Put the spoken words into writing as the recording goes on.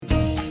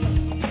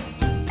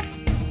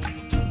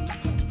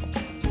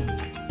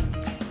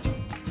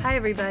Hi,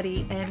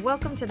 everybody, and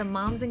welcome to the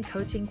Moms in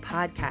Coaching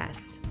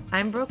podcast.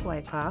 I'm Brooke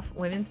Wyckoff,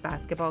 women's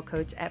basketball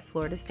coach at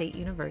Florida State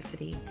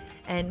University,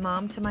 and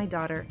mom to my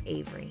daughter,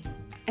 Avery.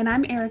 And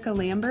I'm Erica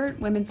Lambert,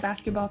 women's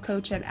basketball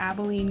coach at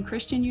Abilene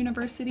Christian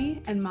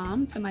University, and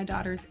mom to my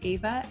daughters,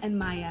 Ava and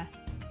Maya.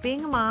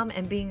 Being a mom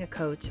and being a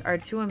coach are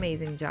two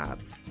amazing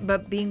jobs,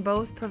 but being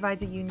both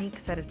provides a unique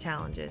set of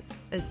challenges,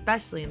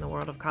 especially in the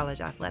world of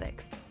college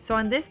athletics. So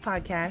on this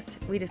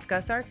podcast, we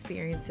discuss our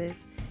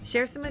experiences,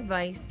 share some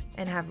advice,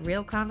 and have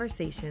real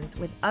conversations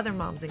with other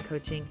moms in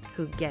coaching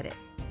who get it.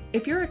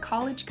 If you're a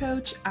college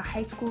coach, a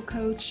high school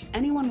coach,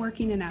 anyone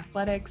working in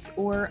athletics,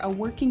 or a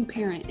working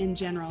parent in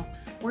general,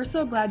 we're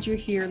so glad you're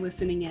here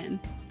listening in.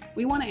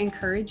 We want to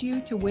encourage you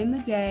to win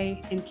the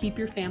day and keep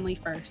your family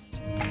first.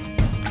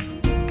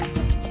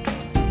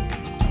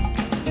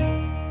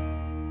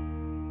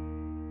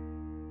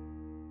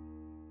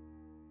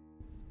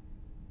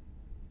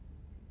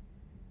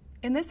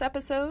 In this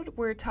episode,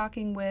 we're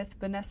talking with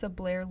Vanessa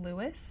Blair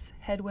Lewis,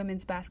 head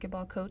women's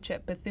basketball coach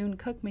at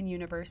Bethune-Cookman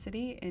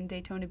University in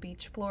Daytona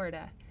Beach,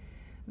 Florida.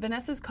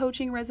 Vanessa's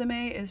coaching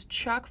resume is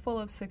chock full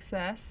of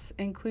success,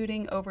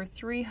 including over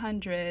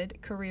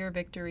 300 career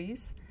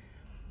victories.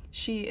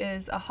 She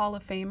is a Hall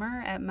of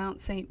Famer at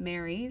Mount St.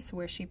 Mary's,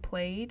 where she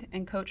played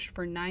and coached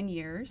for 9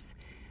 years,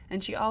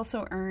 and she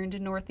also earned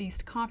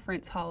Northeast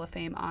Conference Hall of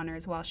Fame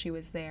honors while she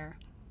was there.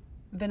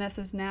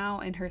 Vanessa's now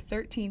in her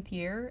 13th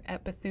year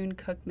at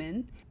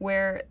Bethune-Cookman,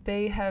 where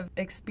they have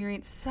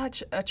experienced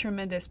such a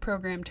tremendous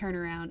program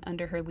turnaround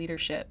under her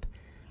leadership.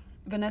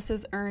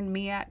 Vanessa's earned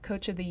MEAC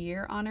Coach of the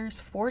Year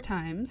honors 4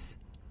 times.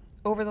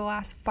 Over the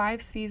last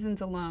 5 seasons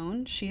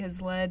alone, she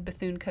has led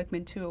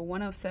Bethune-Cookman to a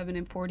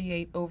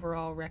 107-48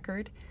 overall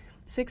record,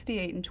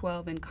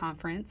 68-12 in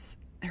conference.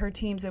 Her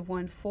teams have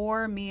won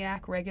 4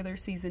 MEAC regular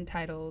season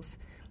titles,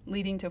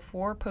 leading to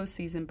 4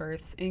 postseason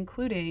berths,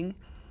 including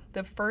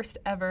the first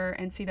ever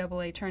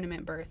NCAA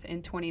tournament berth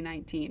in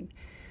 2019.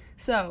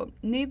 So,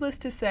 needless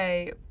to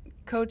say,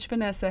 Coach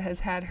Vanessa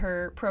has had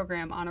her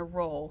program on a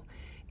roll.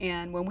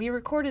 And when we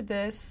recorded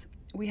this,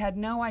 we had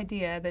no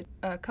idea that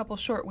a couple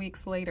short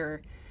weeks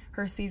later,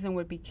 her season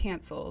would be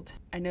canceled.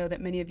 I know that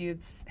many of you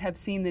have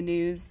seen the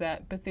news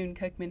that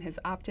Bethune-Cookman has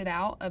opted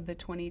out of the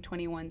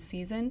 2021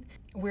 season.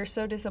 We're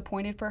so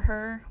disappointed for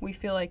her. We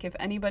feel like if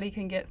anybody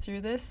can get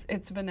through this,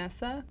 it's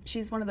Vanessa.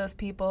 She's one of those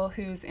people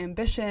whose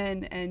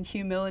ambition and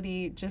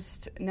humility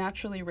just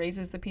naturally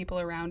raises the people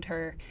around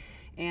her.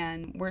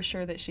 And we're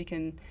sure that she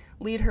can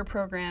lead her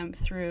program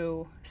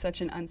through such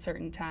an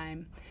uncertain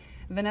time.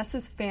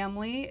 Vanessa's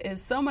family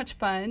is so much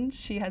fun.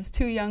 She has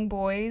 2 young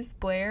boys.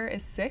 Blair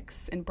is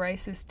 6 and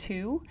Bryce is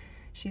 2.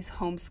 She's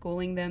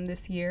homeschooling them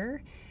this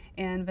year.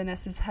 And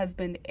Vanessa's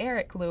husband,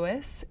 Eric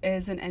Lewis,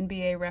 is an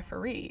NBA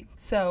referee.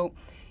 So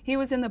he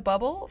was in the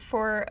bubble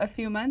for a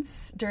few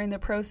months during the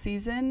pro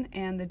season,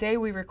 and the day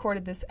we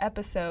recorded this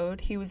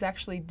episode, he was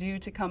actually due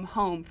to come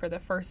home for the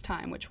first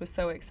time, which was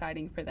so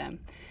exciting for them.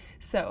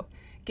 So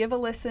give a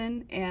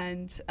listen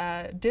and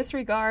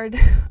disregard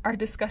our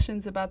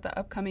discussions about the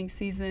upcoming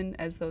season,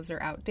 as those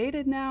are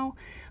outdated now,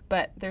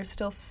 but there's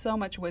still so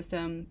much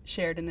wisdom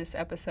shared in this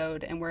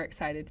episode, and we're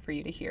excited for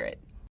you to hear it.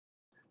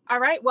 All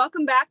right,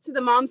 welcome back to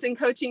the Moms in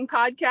Coaching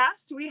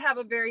podcast. We have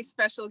a very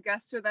special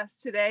guest with us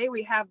today.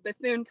 We have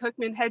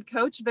Bethune-Cookman head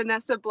coach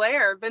Vanessa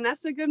Blair.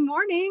 Vanessa, good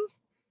morning.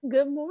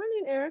 Good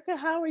morning, Erica.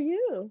 How are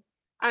you?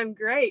 I'm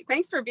great.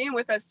 Thanks for being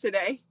with us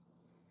today.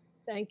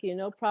 Thank you.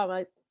 No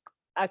problem.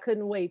 I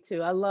couldn't wait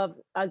to.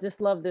 I just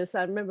love this.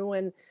 I remember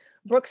when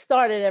Brooke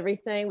started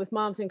everything with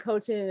Moms in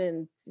Coaching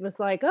and was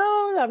like,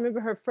 oh, I remember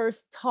her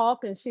first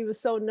talk and she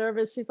was so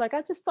nervous. She's like,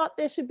 I just thought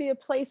there should be a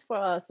place for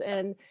us.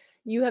 And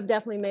you have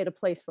definitely made a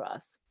place for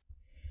us.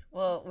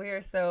 Well, we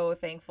are so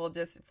thankful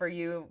just for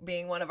you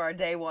being one of our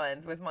day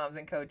ones with Moms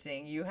in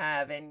Coaching. You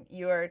have, and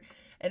you are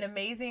an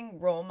amazing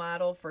role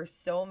model for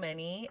so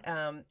many,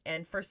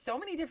 and for so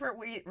many different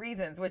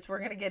reasons, which we're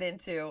going to get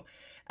into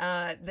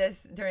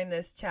during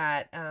this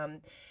chat.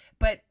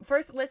 But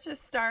first, let's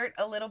just start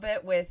a little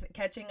bit with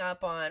catching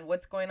up on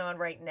what's going on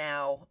right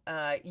now.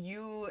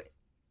 You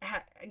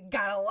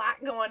got a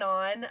lot going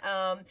on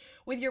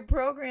with your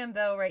program,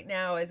 though, right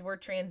now, as we're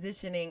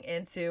transitioning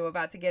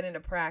about to get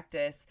into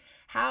practice.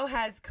 How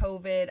has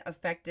COVID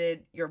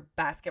affected your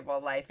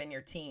basketball life and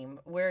your team?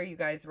 Where are you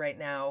guys right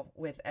now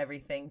with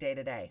everything day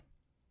to day?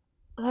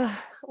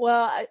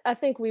 Well, I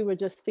think we were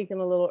just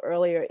speaking a little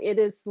earlier. It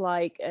is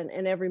like, and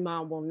every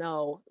mom will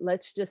know,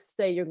 let's just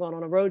say you're going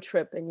on a road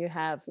trip and you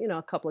have,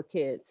 a couple of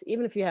kids.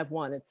 Even if you have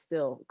one, it's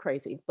still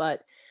crazy.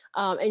 But,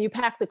 and you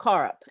pack the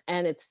car up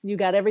and you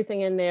got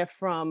everything in there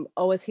from,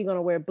 oh, is he going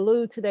to wear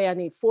blue today? I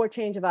need 4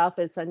 change of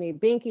outfits. I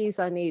need binkies.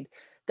 I need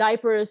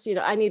diapers.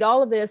 I need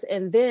all of this.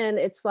 And then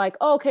it's like,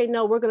 oh, okay,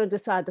 no, we're going to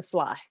decide to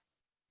fly.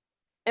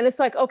 And it's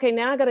like, okay,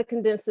 now I got to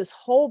condense this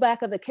whole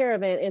back of the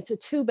caravan into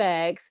 2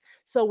 bags.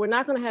 So we're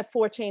not going to have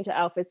 4 change of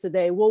outfits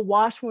today. We'll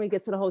wash when we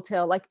get to the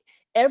hotel. Like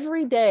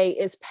every day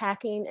is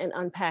packing and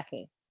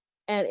unpacking.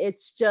 And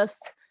it's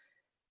just,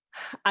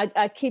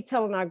 I keep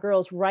telling our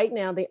girls right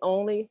now, the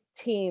only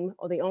team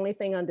or the only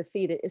thing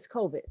undefeated is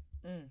COVID.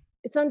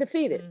 It's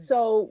undefeated. Mm,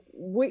 So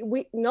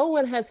we no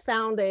one has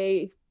found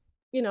a,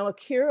 a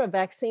cure, a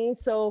vaccine.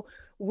 So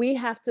we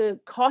have to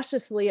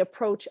cautiously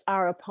approach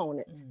our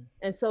opponent. mm,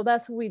 And so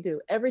that's what we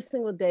do every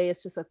single day.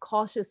 It's just a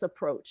cautious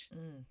approach.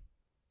 mm.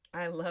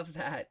 I love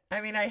that.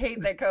 I mean, I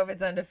hate that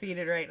COVID's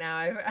undefeated right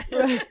now.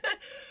 Right.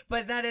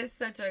 But that is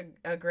such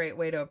a great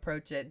way to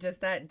approach it.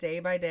 Just that day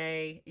by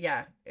day,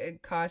 yeah,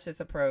 cautious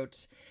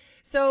approach.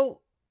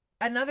 So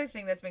another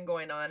thing that's been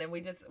going on, and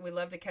we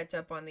love to catch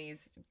up on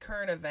these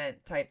current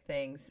event type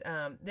things.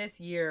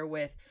 This year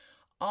with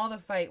all the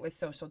fight with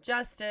social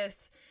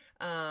justice,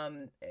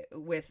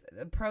 with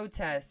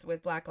protests,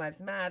 with Black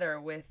Lives Matter,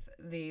 with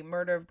the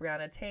murder of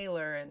Breonna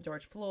Taylor and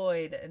George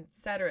Floyd, et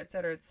cetera, et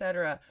cetera, et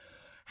cetera.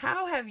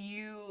 How have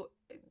you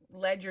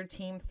led your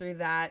team through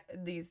that,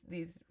 these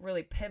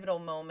really pivotal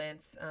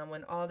moments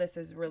when all this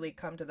has really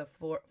come to the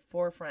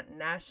forefront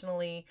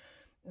nationally,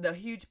 the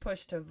huge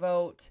push to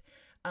vote?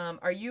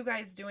 Are you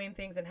guys doing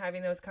things and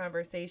having those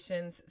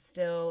conversations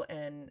still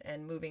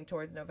and moving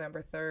towards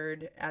November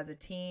 3rd as a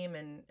team,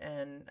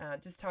 and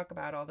just talk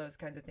about all those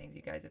kinds of things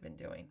you guys have been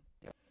doing?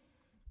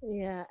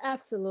 Yeah,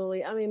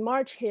 absolutely. I mean,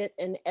 March hit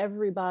and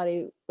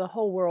everybody, the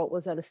whole world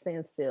was at a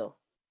standstill.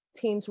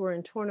 Teams were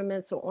in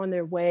tournaments or on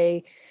their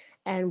way,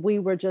 and we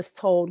were just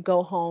told,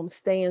 go home,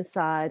 stay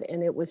inside.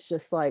 And it was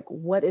just like,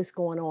 what is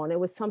going on? It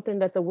was something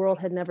that the world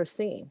had never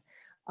seen.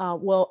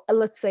 Well,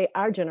 let's say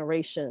our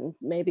generation,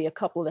 maybe a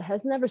couple that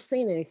has never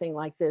seen anything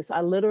like this.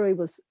 I literally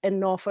was in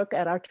Norfolk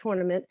at our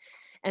tournament,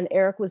 and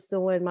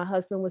my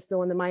husband was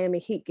doing the Miami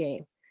Heat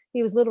game.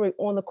 He was literally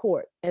on the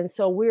court. And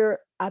so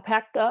I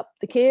packed up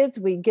the kids,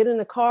 we get in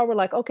the car, we're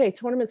like, okay,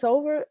 tournament's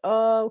over.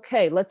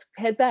 Okay, let's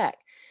head back.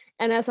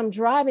 And as I'm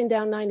driving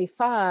down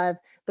 95,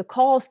 the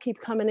calls keep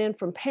coming in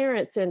from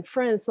parents and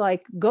friends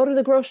like, go to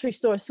the grocery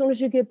store as soon as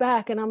you get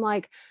back. And I'm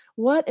like,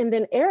 what? And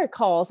then Eric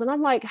calls, and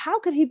I'm like, how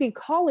could he be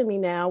calling me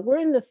now?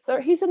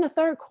 He's in the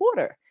third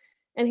quarter.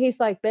 And he's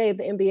like, babe,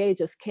 the NBA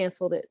just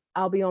canceled it.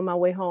 I'll be on my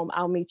way home.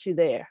 I'll meet you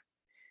there.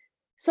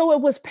 So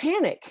it was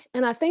panic.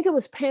 And I think it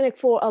was panic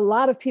for a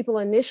lot of people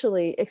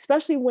initially,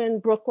 especially when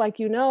Brooke, like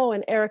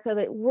and Erica,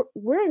 that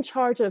we're in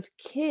charge of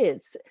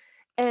kids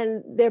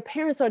and their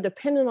parents are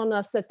dependent on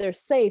us that they're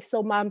safe.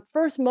 So my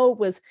first mode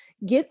was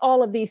get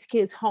all of these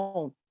kids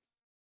home.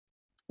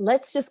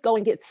 Let's just go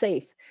and get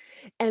safe.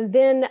 And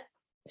then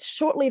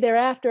shortly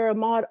thereafter,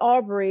 Ahmaud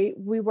Arbery,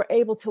 we were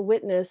able to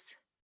witness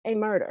a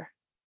murder.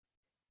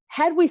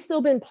 Had we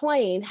still been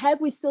playing, had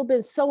we still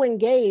been so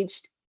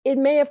engaged, it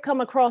may have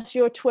come across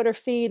your Twitter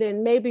feed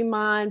and maybe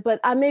mine,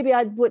 but maybe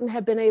I wouldn't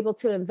have been able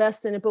to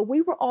invest in it, but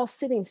we were all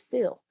sitting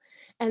still.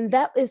 And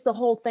that is the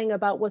whole thing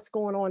about what's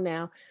going on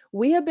now.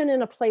 We have been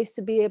in a place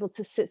to be able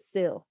to sit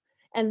still.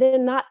 And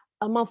then not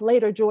a month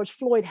later, George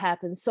Floyd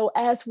happened. So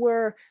as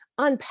we're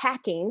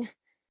unpacking,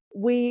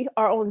 we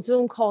are on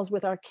Zoom calls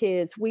with our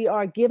kids. We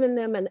are giving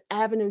them an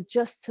avenue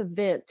just to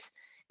vent.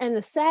 And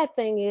the sad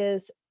thing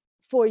is,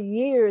 for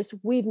years,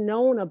 we've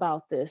known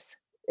about this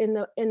in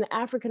the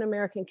African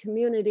American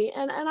community.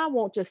 And I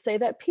won't just say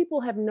that,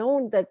 people have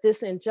known that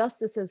this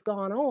injustice has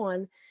gone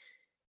on,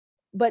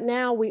 but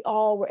now we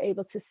all were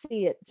able to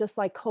see it, just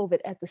like COVID,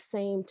 at the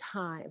same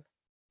time.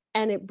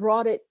 And it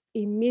brought it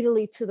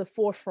immediately to the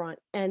forefront.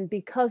 And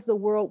because the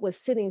world was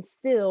sitting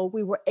still,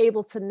 we were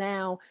able to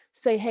now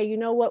say, hey, you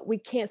know what? We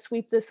can't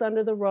sweep this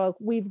under the rug.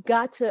 We've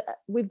got to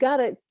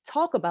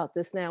talk about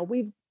this now.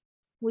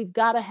 We've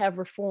got to have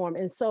reform.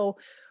 And so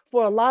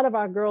for a lot of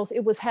our girls,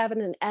 it was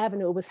having an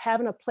avenue, it was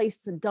having a place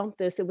to dump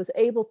this.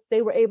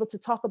 They were able to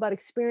talk about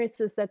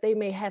experiences that they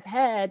may have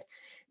had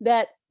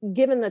that,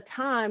 given the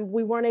time,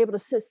 we weren't able to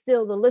sit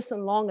still to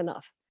listen long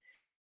enough.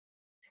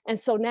 And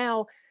so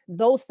now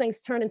those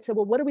things turn into,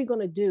 well, what are we going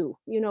to do?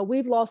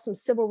 We've lost some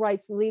civil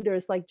rights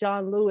leaders like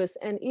John Lewis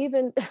and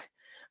even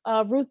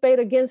Ruth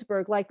Bader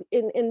Ginsburg, like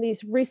in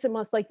these recent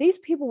months. Like, these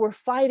people were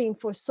fighting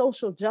for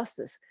social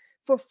justice,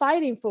 for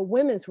fighting for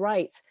women's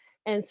rights.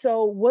 And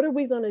so what are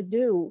we going to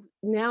do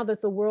now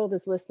that the world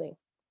is listening?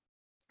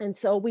 And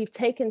so we've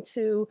taken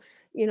to,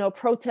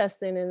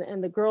 protesting,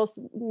 and the girls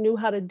knew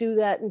how to do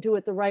that and do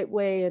it the right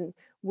way. And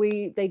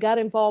they got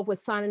involved with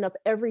signing up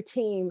every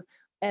team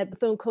at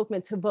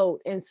Bethune-Cookman to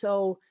vote. And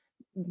so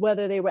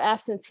whether they were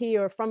absentee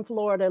or from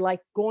Florida,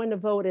 like going to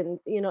vote, and,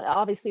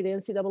 obviously the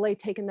NCAA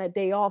taking that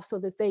day off so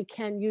that they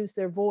can use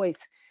their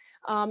voice.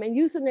 And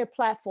using their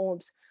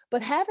platforms,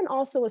 but having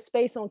also a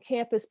space on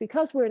campus,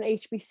 because we're an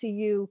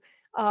HBCU.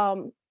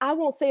 I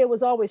won't say it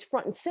was always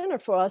front and center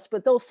for us,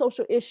 but those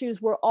social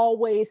issues were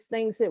always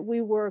things that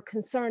we were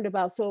concerned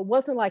about. So it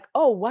wasn't like,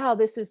 oh, wow,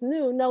 this is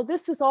new. No,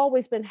 this has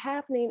always been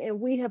happening, and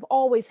we have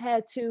always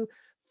had to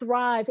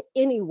thrive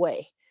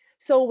anyway.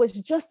 So it was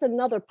just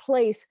another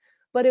place,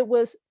 but it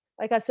was,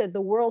 like I said,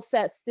 the world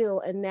sat still,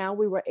 and now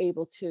we were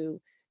able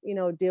to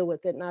deal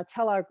with it. And I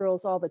tell our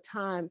girls all the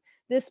time,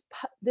 this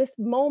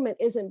moment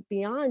isn't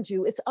beyond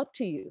you, it's up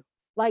to you.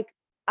 Like,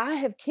 I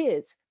have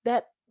kids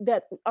that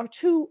are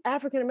two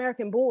African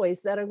American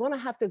boys that are going to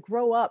have to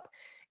grow up,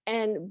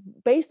 and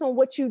based on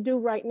what you do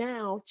right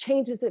now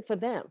changes it for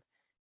them.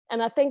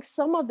 And I think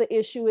some of the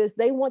issue is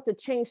they want the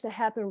change to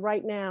happen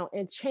right now,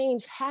 and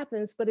change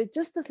happens, but it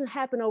just doesn't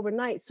happen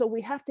overnight. So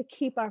we have to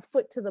keep our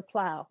foot to the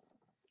plow.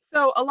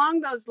 So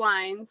along those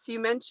lines, you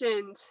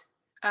mentioned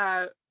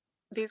uh,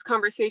 these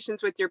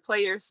conversations with your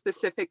players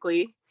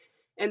specifically,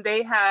 and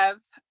they have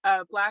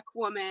a Black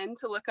woman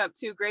to look up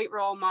to, great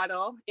role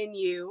model in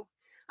you.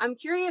 I'm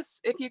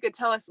curious if you could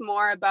tell us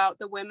more about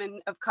the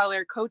Women of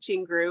Color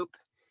coaching group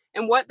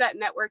and what that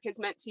network has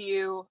meant to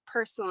you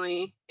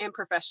personally and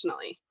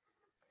professionally.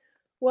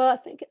 Well, I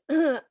think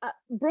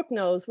Brooke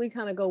knows we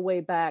kind of go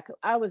way back.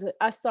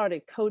 I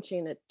started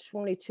coaching at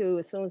 22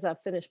 as soon as I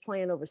finished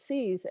playing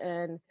overseas,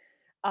 and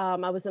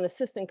I was an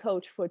assistant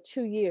coach for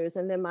 2 years,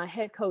 and then my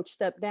head coach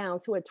stepped down.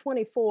 So at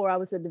 24, I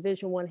was a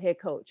Division I head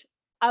coach.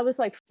 I was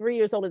like 3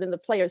 years older than the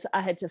players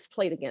I had just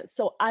played against.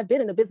 So I've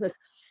been in the business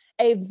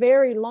a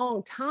very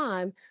long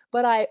time,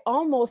 but I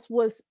almost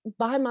was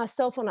by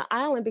myself on an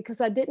island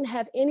because I didn't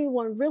have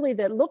anyone really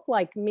that looked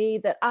like me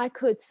that I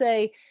could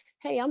say,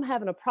 hey, I'm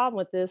having a problem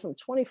with this. I'm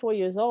 24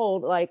 years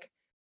old. Like,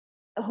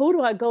 who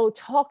do I go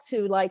talk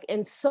to? Like,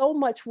 and so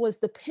much was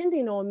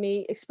depending on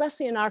me,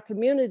 especially in our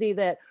community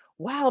that,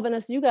 wow,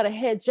 Vanessa, you got a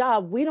head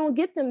job. We don't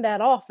get them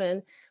that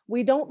often.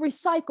 We don't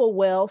recycle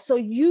well. So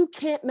you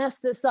can't mess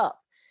this up.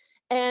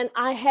 And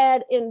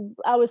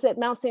I was at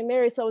Mount St.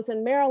 Mary's, so I was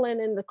in Maryland,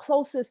 and the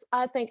closest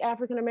I think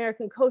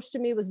African-American coach to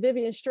me was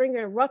Vivian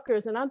Stringer in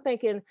Rutgers. And I'm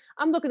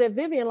looking at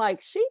Vivian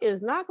like, she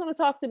is not going to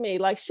talk to me.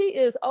 Like, she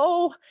is,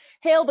 oh,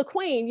 hail the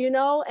queen,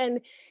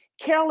 and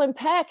Carolyn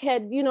Pack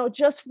had,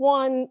 just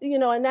won,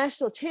 a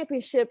national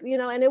championship,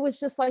 and it was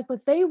just like,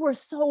 but they were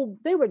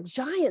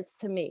giants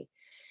to me.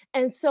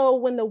 And so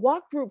when the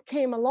walk group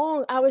came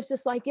along, I was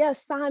just like,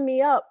 yes, sign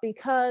me up,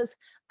 because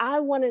I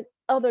wanted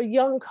other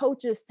young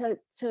coaches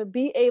to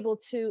be able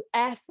to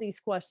ask these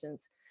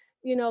questions.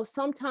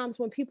 Sometimes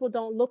when people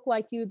don't look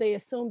like you, they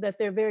assume that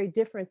they're very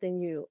different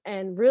than you.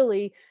 And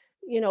really,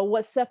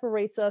 what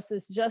separates us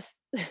is just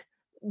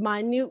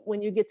minute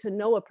when you get to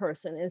know a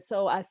person. And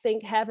so I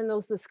think having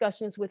those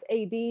discussions with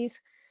ADs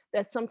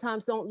that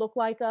sometimes don't look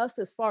like us,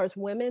 as far as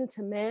women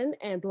to men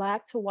and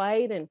Black to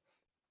white and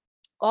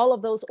all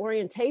of those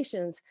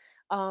orientations,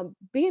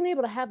 being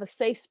able to have a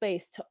safe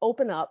space to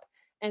open up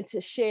and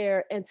to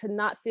share and to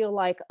not feel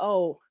like,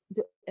 oh,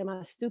 am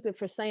I stupid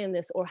for saying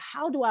this? Or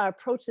how do I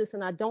approach this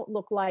and I don't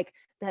look like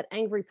that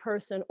angry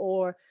person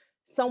or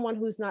someone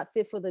who's not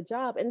fit for the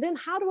job? And then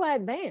how do I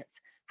advance?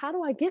 How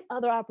do I get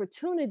other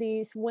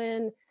opportunities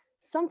when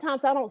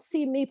sometimes I don't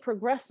see me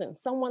progressing,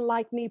 someone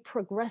like me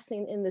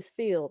progressing in this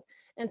field?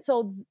 And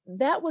so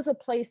that was a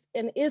place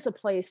and is a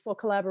place for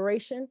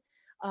collaboration,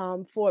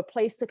 for a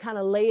place to kind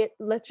of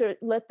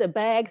let the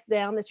bags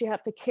down that you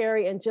have to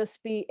carry and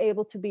just be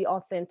able to be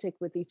authentic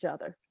with each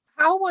other.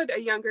 How would a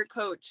younger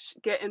coach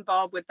get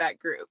involved with that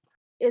group?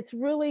 It's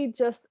really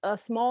just a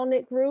small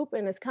knit group,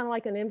 and it's kind of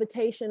like an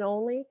invitation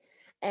only.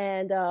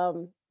 And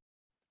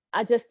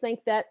I just think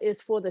that is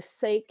for the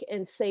sake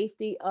and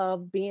safety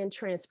of being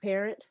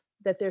transparent,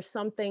 that there's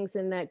some things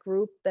in that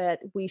group that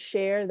we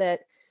share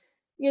that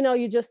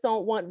you just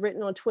don't want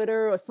written on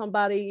Twitter or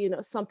somebody,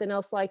 something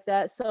else like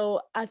that.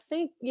 So I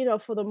think,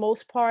 for the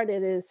most part,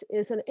 it is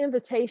an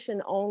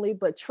invitation only,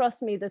 but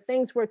trust me, the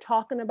things we're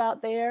talking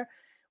about there,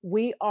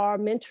 we are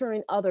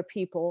mentoring other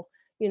people,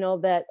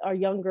 that are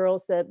young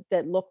girls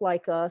that look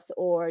like us,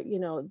 or,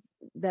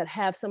 that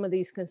have some of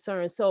these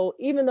concerns. So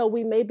even though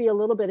we may be a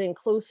little bit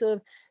inclusive,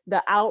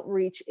 the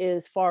outreach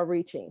is far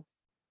reaching.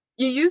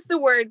 You use the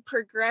word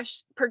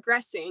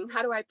progressing.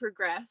 How do I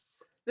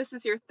progress? This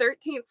is your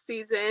 13th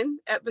season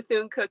at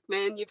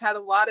Bethune-Cookman. You've had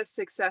a lot of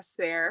success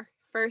there.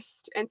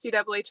 First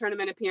NCAA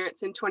tournament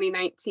appearance in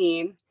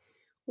 2019.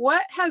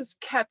 What has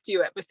kept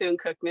you at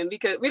Bethune-Cookman?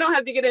 Because we don't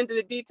have to get into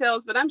the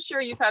details, but I'm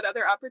sure you've had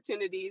other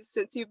opportunities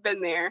since you've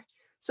been there.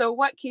 So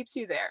what keeps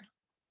you there?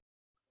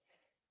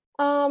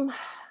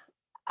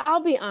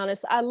 I'll be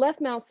honest. I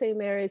left Mount St.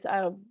 Mary's.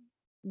 I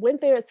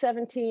went there at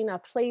 17. I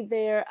played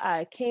there.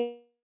 I came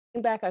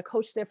back. I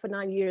coached there for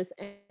 9 years.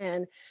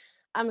 And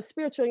I'm a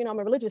spiritual, I'm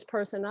a religious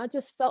person. I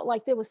just felt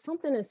like there was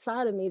something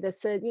inside of me that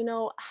said,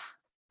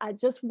 I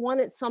just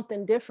wanted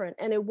something different.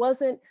 And it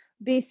wasn't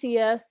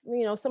BCS,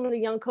 some of the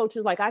young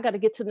coaches, like, I got to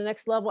get to the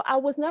next level. I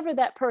was never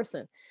that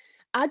person.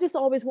 I just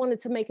always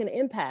wanted to make an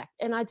impact.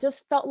 And I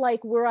just felt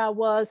like where I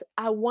was,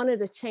 I wanted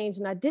to change,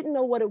 and I didn't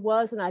know what it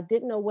was, and I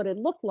didn't know what it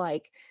looked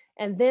like.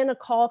 And then a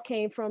call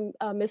came from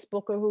Miss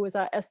Booker, who is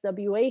our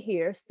SWA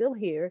here, still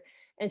here.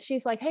 And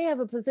she's like, hey, I have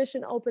a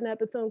position open at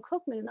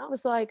Bethune-Cookman. And I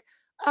was like,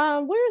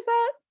 where is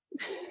that?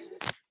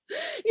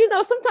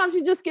 Sometimes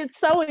you just get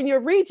so in your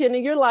region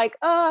and you're like,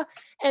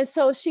 and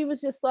so she was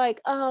just like,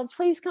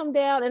 please come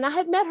down. And I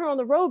had met her on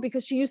the road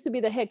because she used to be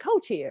the head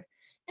coach here.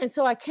 And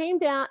so I came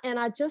down, and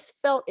I just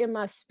felt in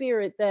my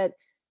spirit that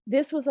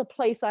this was a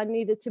place I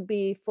needed to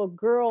be for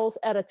girls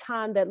at a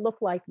time that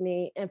looked like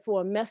me, and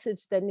for a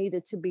message that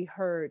needed to be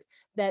heard,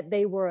 that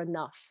they were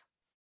enough,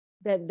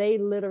 that they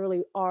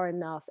literally are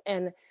enough.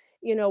 And,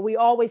 we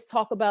always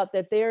talk about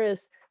that there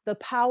is the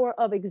power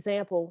of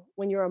example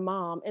when you're a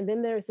mom, and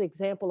then there's the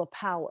example of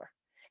power.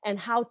 and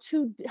how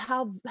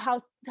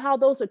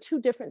those are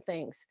two different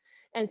things.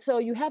 And so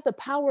you have the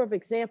power of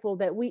example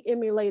that we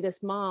emulate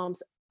as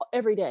moms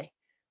every day.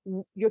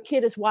 Your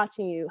kid is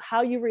watching you,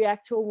 how you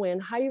react to a win,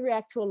 how you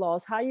react to a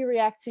loss, how you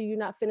react to you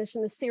not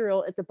finishing the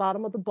cereal at the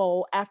bottom of the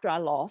bowl after I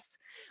lost,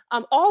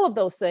 all of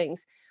those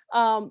things.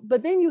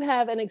 But then you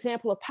have an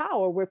example of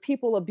power where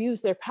people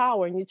abuse their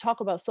power, and you talk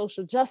about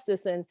social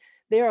justice, and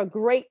there are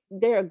great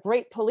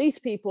police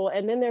people,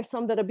 and then there's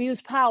some that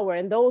abuse power,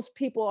 and those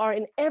people are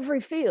in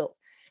every field.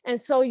 And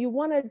so you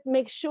want to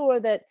make sure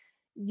that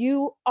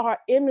you are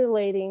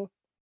emulating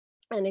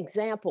an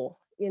example,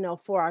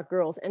 for our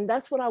girls. And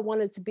that's what I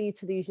wanted to be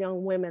to these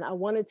young women. I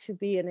wanted to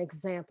be an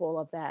example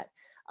of that,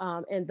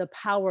 and the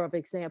power of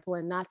example,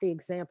 and not the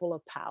example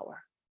of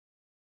power.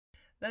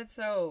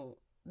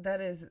 That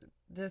is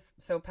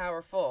just so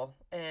powerful.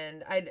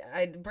 And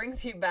it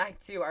brings you back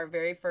to our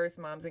very first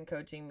Moms in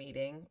Coaching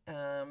meeting,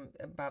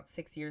 about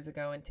 6 years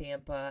ago in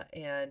Tampa.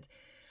 And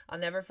I'll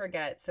never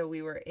forget. So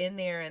we were in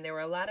there, and there were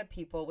a lot of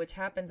people, which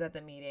happens at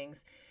the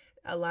meetings.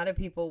 A lot of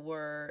people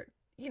were,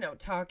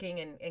 talking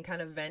and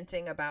kind of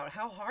venting about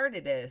how hard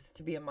it is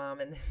to be a mom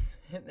in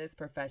this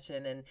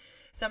profession, and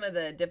some of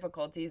the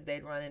difficulties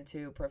they'd run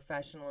into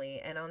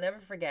professionally. And I'll never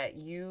forget,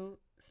 you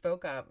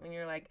spoke up and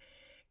you're like,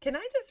 can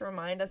I just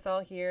remind us all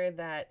here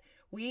that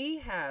we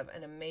have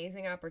an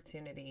amazing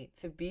opportunity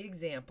to be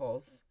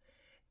examples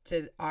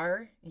to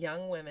our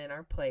young women,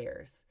 our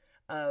players,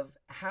 of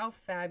how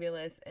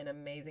fabulous and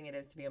amazing it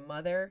is to be a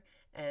mother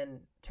and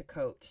to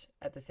coach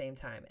at the same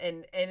time.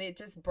 And it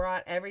just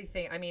brought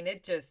everything. I mean,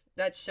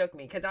 that shook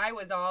me, because I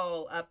was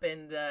all up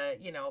in the,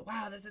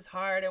 wow, this is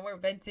hard, and we're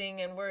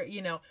venting, and we're,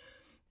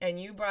 and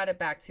you brought it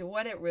back to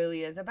what it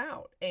really is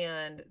about,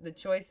 and the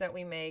choice that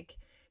we make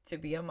to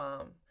be a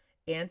mom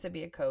and to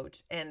be a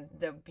coach, and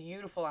the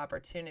beautiful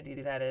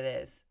opportunity that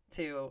it is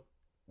to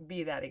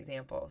be that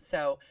example.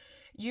 So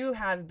you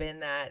have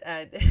been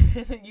that,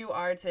 you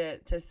are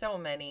to so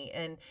many.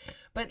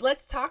 But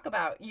let's talk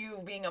about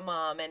you being a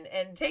mom,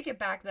 and take it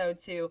back though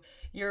to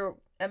your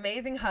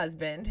amazing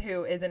husband,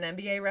 who is an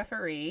NBA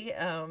referee,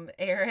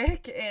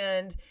 Eric,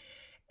 and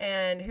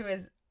who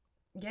is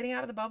getting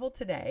out of the bubble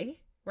today,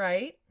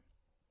 right?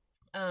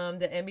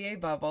 The NBA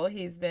bubble.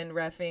 He's been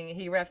reffing.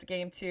 He reffed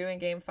game 2 and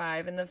game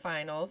 5 in the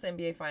finals,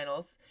 NBA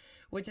finals,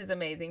 which is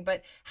amazing.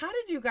 But how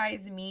did you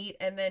guys meet?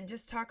 And then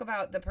just talk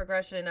about the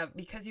progression of,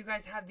 because you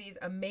guys have these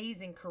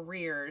amazing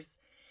careers,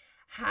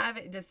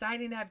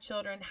 deciding to have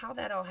children, how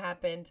that all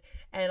happened,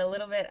 and a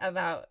little bit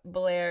about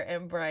Blair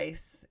and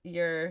Bryce,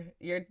 your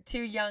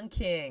 2 young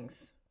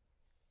kings.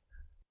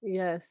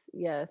 Yes.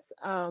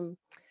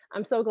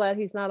 I'm so glad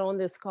he's not on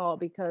this call,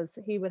 because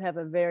he would have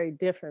a very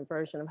different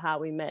version of how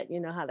we met. You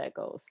know how that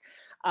goes.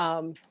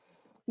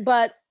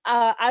 But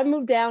I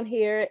moved down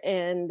here,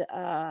 and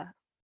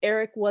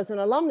Eric was an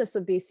alumnus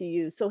of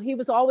BCU. So he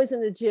was always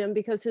in the gym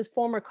because his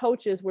former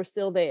coaches were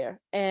still there.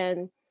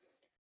 And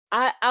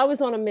I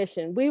was on a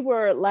mission. We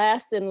were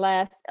last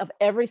of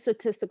every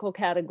statistical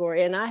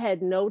category, and I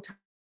had no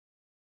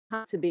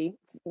time to be,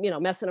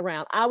 messing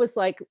around. I was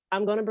like,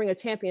 I'm going to bring a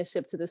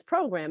championship to this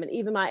program. And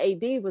even my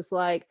AD was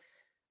like,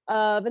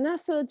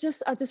 Vanessa,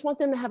 I just want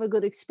them to have a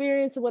good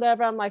experience or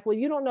whatever. I'm like, well,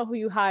 you don't know who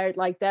you hired.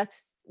 Like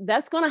that's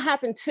going to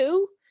happen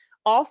too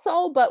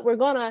also, but we're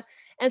going to.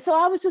 And so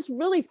I was just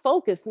really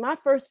focused. My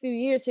first few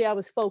years here, I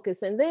was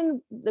focused. And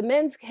then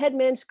the head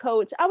men's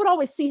coach, I would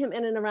always see him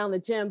in and around the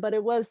gym, but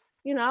it was,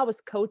 I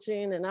was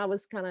coaching, and I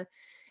was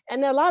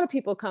and a lot of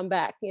people come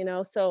back,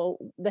 so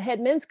the head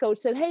men's coach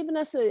said, hey,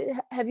 Vanessa,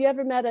 have you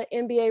ever met an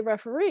NBA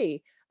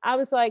referee? I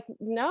was like,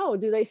 no,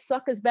 do they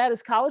suck as bad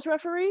as college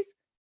referees?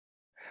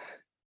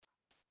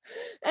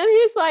 And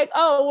he's like,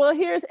 oh, well,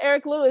 here's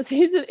Eric Lewis.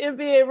 He's an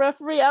NBA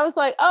referee. I was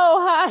like,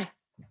 oh, hi.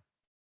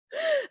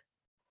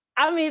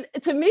 I mean,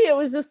 to me, it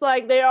was just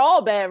like, they're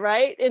all bad,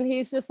 right? And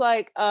he's just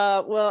like,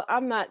 well,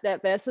 I'm not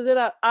that bad. So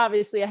then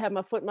obviously I had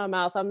my foot in my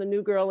mouth. I'm the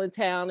new girl in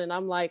town. And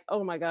I'm like,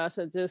 oh my gosh,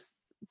 I just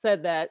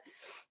said that.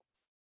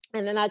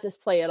 And then I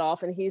just play it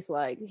off, and he's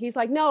like,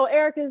 no,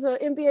 Eric is an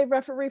NBA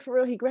referee for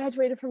real. He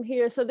graduated from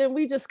here. So then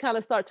we just kind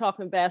of start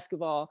talking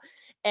basketball,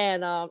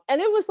 and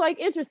it was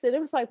like interesting. It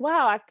was like,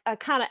 wow, I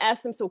kind of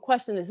asked him some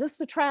questions. Is this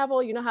the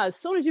travel? You know how as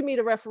soon as you meet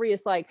a referee,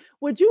 it's like,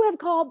 would you have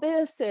called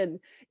this? And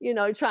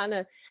trying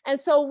to. And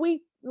so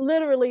we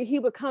literally, he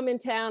would come in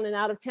town and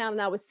out of town,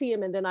 and I would see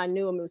him, and then I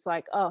knew him. It was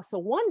like, oh, so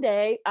one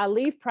day I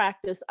leave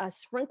practice, I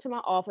sprint to my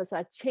office,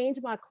 I change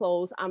my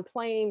clothes, I'm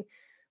playing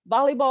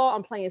volleyball,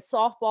 I'm playing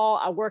softball,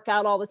 I work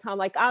out all the time.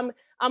 Like I'm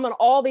on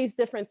all these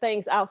different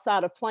things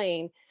outside of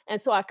playing. And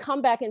so I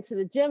come back into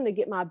the gym to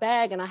get my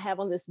bag, and I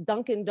have on this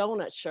Dunkin'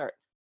 Donuts shirt.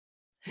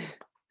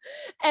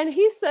 And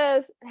he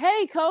says,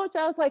 hey, coach.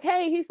 I was like,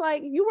 hey, he's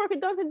like, you work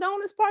at Dunkin'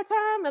 Donuts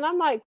part-time? And I'm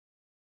like,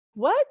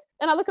 what?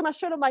 And I look at my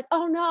shirt, I'm like,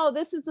 oh no,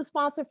 this is the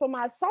sponsor for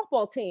my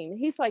softball team.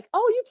 He's like,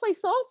 oh, you play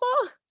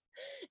softball?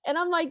 And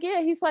I'm like,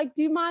 yeah. He's like,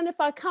 do you mind if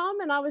I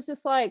come? And I was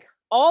just like,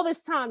 all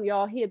this time,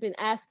 y'all, he had been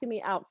asking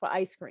me out for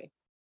ice cream.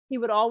 He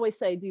would always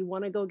say, do you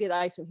want to go get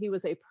ice cream? He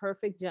was a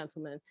perfect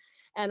gentleman.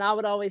 And I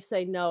would always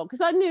say no,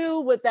 because I knew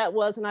what that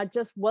was and I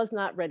just was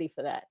not ready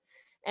for that.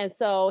 And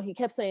so he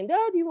kept saying,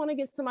 "No, do you want to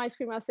get some ice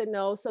cream?" I said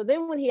no. So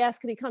then when he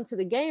asked, could he come to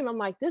the game? I'm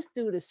like, this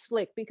dude is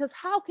slick, because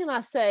how can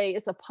I say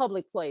it's a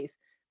public place?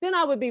 Then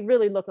I would be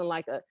really looking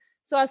like a.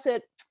 So I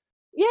said,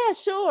 yeah,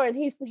 sure. And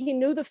he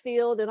knew the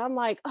field. And I'm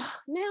like, oh,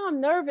 now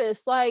I'm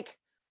nervous. Like,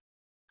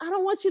 I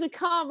don't want you to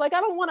come. Like,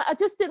 I don't want to, I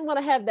just didn't want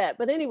to have that.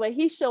 But anyway,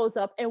 he shows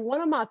up and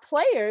one of my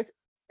players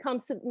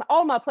comes to,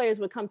 all my players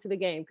would come to the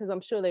game because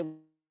I'm sure they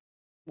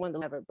wanted to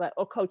never, but,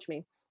 or coach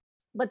me.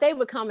 But they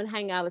would come and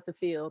hang out at the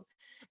field.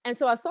 And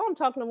so I saw him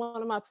talking to one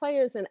of my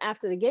players. And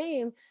after the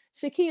game,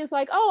 Shaki is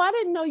like, "Oh, I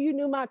didn't know you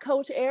knew my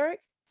coach,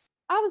 Eric."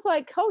 I was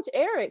like, "Coach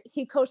Eric,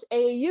 he coached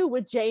AAU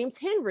with James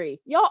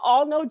Henry. Y'all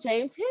all know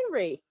James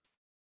Henry."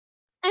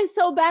 And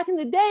so back in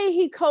the day,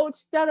 he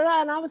coached da da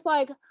da. And I was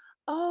like,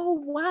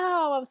 "Oh,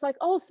 wow." I was like,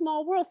 "Oh,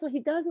 small world." So he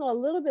does know a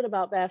little bit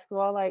about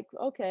basketball. Like,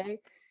 okay.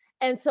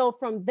 And so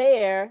from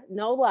there,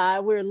 no lie,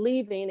 we're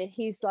leaving. And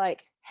he's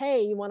like,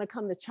 "Hey, you want to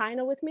come to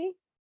China with me?"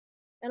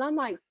 And I'm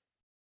like,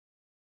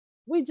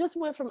 "We just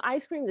went from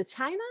ice cream to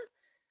China?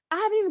 I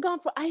haven't even gone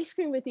for ice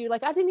cream with you.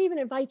 Like, I didn't even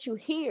invite you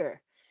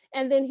here."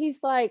 And then he's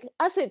like,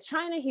 I said,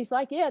 "China?" He's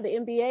like, "Yeah, the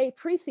NBA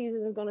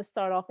preseason is going to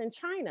start off in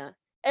China.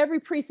 Every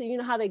preseason, you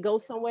know how they go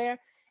somewhere?"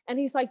 And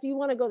he's like, "Do you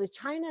want to go to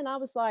China?" And I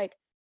was like,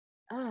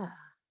 ah,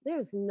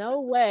 there's no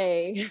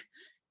way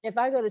if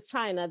I go to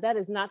China, that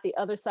is not the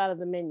other side of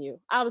the menu.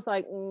 I was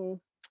like,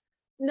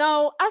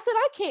 no. I said,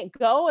 "I can't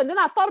go." And then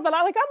I thought about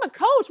it, like, I'm a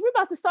coach. We're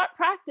about to start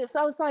practice.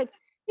 I was like,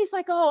 he's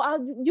like,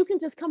 "Oh, you can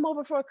just come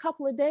over for a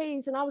couple of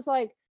days." And I was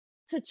like,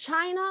 to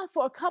China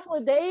for a couple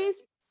of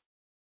days?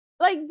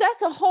 Like,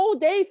 that's a whole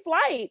day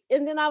flight.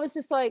 And then I was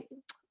just like,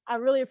 I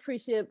really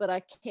appreciate it, but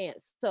I can't.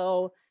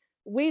 So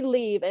we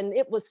leave. And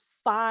it was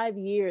 5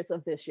 years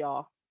of this,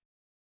 y'all,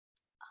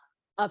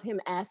 of him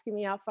asking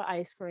me out for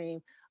ice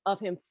cream, of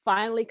him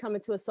finally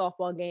coming to a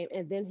softball game,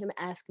 and then him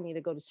asking me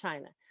to go to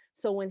China.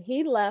 So when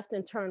he left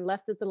and turned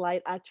left at the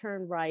light, I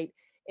turned right.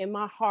 In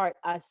my heart,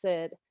 I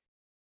said,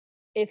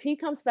 if he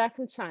comes back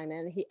from China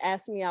and he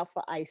asks me out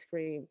for ice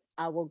cream,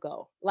 I will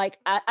go. Like,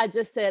 I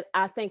just said,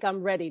 I think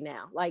I'm ready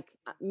now. Like,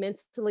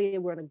 mentally,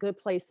 we're in a good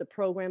place. The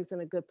program's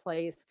in a good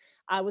place.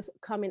 I was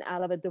coming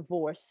out of a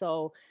divorce.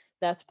 So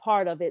that's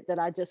part of it, that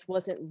I just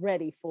wasn't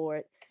ready for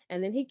it.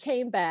 And then he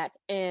came back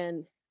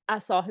and I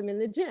saw him in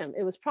the gym.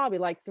 It was probably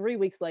like 3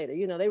 weeks later.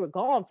 You know, they were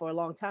gone for a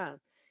long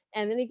time.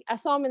 And then I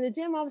saw him in the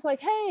gym. I was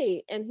like,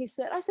 "Hey." And I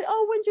said,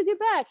 "Oh, when did you get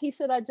back?" He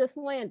said, "I just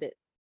landed."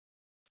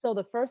 So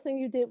the first thing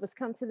you did was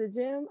come to the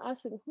gym? I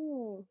said,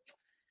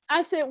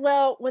 I said,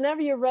 "Well,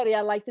 whenever you're ready,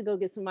 I'd like to go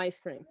get some ice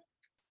cream."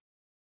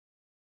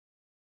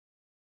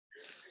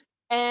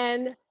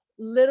 And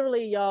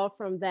literally, y'all,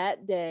 from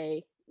that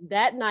day,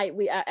 that night,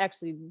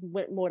 actually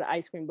went more to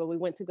ice cream, but we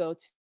went to go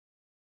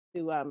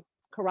to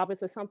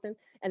Carrabba's or something.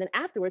 And then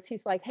afterwards,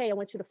 he's like, "Hey, I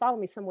want you to follow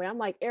me somewhere." I'm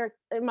like, Eric,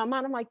 in my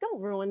mind, I'm like,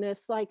 don't ruin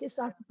this. Like, it's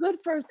our good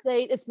first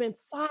date. It's been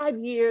 5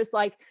 years.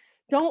 Like,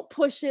 don't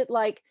push it.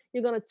 Like,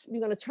 you're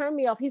gonna turn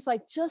me off. He's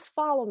like, "Just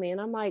follow me." And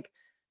I'm like,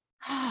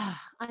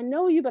 I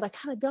know you, but I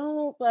kind of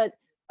don't. But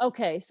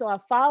okay. So I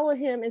follow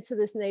him into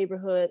this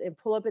neighborhood and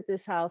pull up at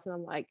this house. And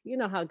I'm like, you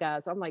know how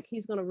guys, I'm like,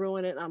 he's gonna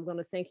ruin it. And I'm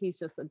gonna think he's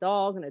just a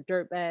dog and a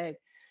dirt bag.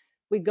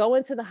 We go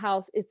into the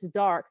house, it's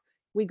dark.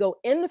 We go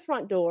in the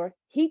front door,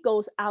 he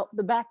goes out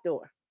the back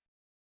door.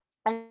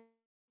 And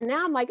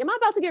now I'm like, am I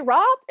about to get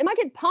robbed? Am I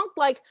getting punked?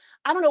 Like,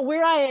 I don't know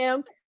where I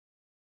am.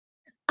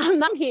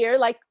 I'm here,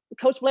 like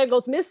Coach Blair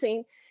goes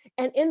missing.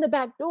 And in the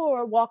back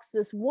door walks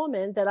this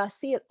woman that I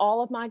see at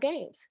all of my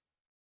games.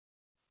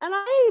 And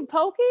hey,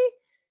 Pokey,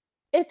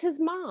 it's his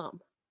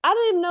mom. I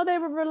didn't even know they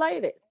were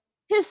related.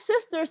 His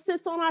sister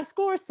sits on our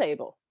scores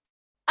table.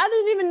 I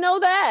didn't even know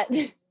that.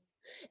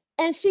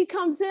 And she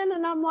comes in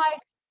and I'm like,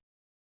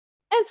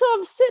 and so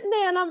I'm sitting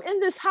there and I'm in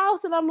this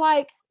house and I'm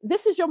like,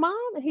 "This is your mom?"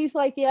 And he's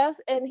like,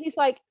 "Yes." And he's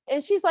like,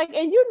 and she's like,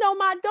 "And you know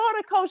my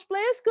daughter, Coach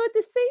Blair, it's good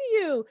to see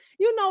you.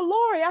 You know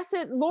Lori." I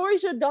said,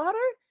 "Lori's your daughter?"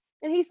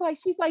 And she's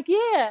like,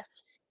 "Yeah."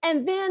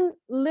 And then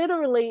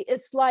literally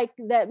it's like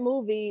that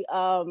movie,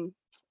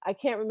 I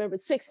can't remember,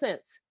 Sixth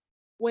Sense,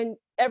 when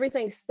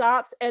everything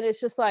stops and it's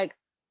just like,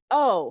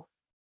 "Oh,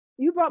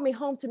 you brought me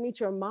home to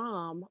meet your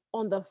mom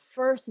on the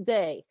first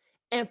day."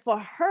 And for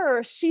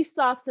her, she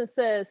stops and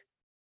says,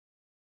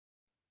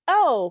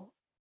 "Oh,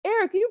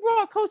 Eric, you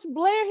brought Coach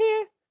Blair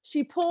here?"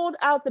 She pulled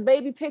out the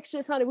baby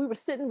pictures, honey. We were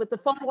sitting with the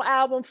photo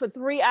album for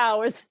 3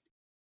 hours.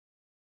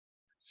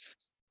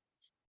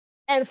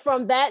 And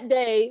from that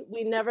day,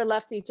 we never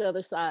left each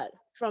other's side.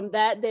 From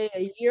that day,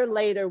 a year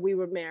later, we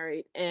were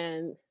married,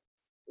 and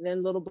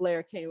then little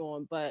Blair came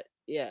on. But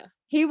yeah,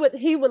 he would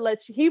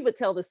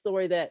tell the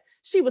story that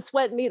she was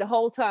sweating me the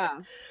whole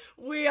time.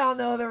 We all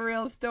know the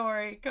real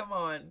story. Come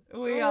on.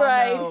 We all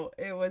Right. know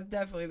it was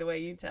definitely the way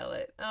you tell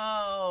it.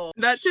 Oh.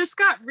 That just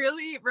got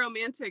really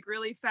romantic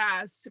really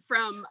fast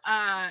from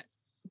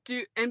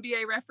do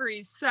NBA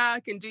referees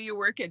suck and do you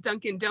work at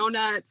Dunkin'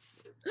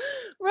 Donuts?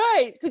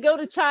 Right. To go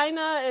to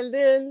China and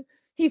then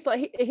he's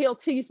like, he'll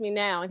tease me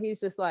now, and he's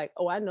just like,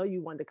 "Oh, I know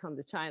you wanted to come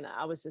to China."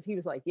 He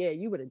was like, "Yeah,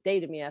 you would have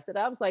dated me after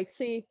that." I was like,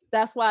 "See,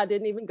 that's why I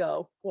didn't even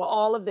go for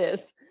all of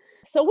this."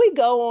 So we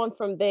go on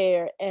from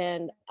there,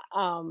 and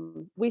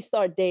we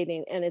start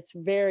dating, and it's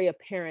very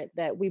apparent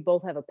that we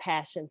both have a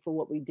passion for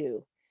what we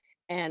do.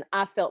 And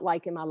I felt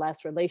like in my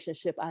last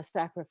relationship, I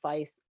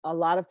sacrificed a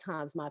lot of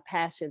times my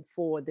passion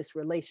for this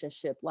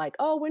relationship. Like,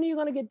 oh, when are you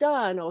going to get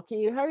done? Or can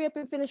you hurry up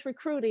and finish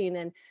recruiting?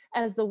 And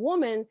as the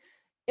woman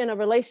in a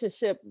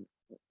relationship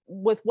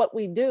with what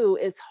we do,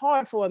 it's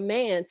hard for a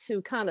man to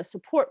kind of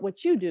support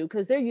what you do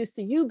because they're used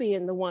to you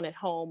being the one at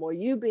home or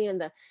you being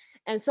the.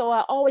 And so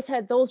I always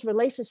had those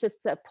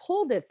relationships that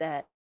pulled at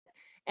that.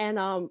 And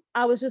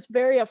I was just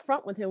very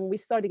upfront with him when we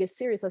started to get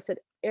serious. I said,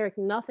 Eric,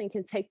 nothing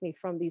can take me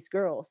from these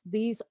girls.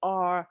 These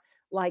are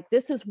like,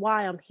 this is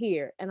why I'm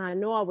here. And I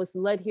know I was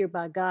led here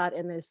by God,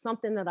 and there's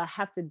something that I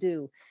have to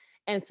do.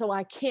 And so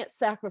I can't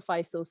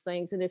sacrifice those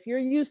things. And if you're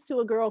used to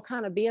a girl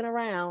kind of being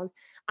around,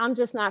 I'm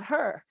just not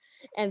her.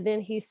 And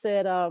then he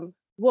said,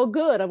 well,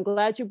 good. I'm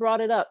glad you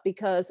brought it up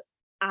because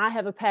I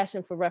have a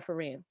passion for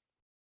refereeing.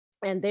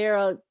 And there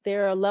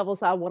are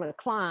levels I want to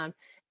climb.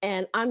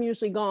 And I'm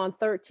usually gone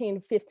 13,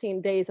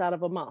 15 days out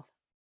of a month.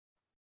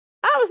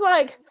 I was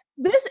like,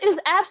 this is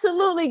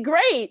absolutely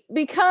great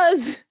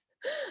because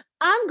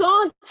I'm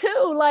gone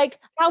too. Like,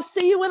 I'll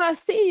see you when I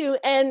see you.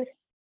 And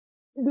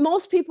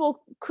most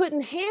people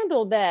couldn't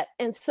handle that.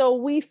 And so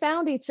we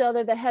found each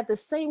other that had the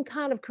same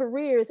kind of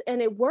careers,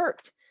 and it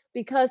worked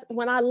because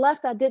when I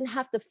left, I didn't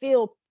have to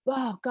feel,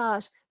 oh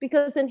gosh,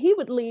 because then he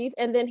would leave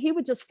and then he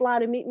would just fly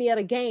to meet me at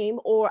a game,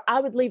 or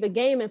I would leave a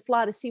game and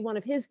fly to see one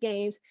of his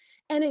games.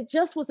 And it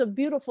just was a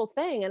beautiful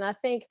thing. And I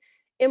think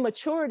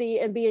immaturity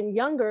and being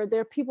younger, there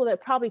are people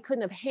that probably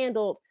couldn't have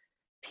handled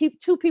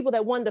two people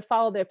that wanted to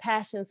follow their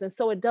passions. And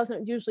so it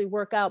doesn't usually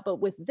work out. But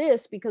with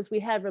this, because we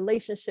had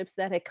relationships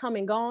that had come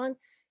and gone,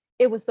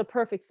 it was the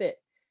perfect fit.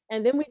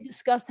 And then we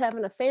discussed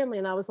having a family.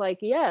 And I was like,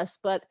 yes,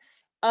 but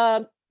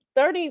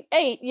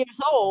 38 years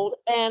old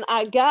and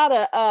I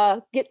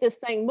gotta get this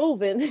thing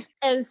moving.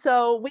 And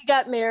so we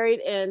got married,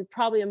 and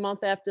probably a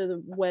month after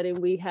the wedding,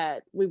 we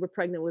were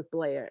pregnant with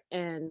Blair.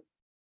 And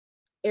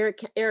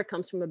Eric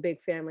comes from a big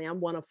family. I'm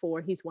one of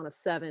 4, he's one of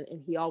 7,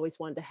 and he always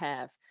wanted to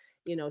have,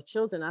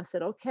 children. I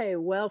said, okay,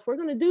 well, if we're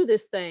going to do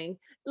this thing,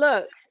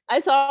 look,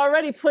 it's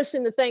already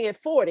pushing the thing at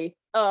 40.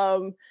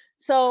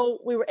 So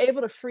we were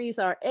able to freeze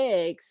our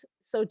eggs.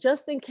 So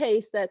just in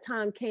case that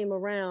time came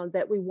around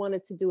that we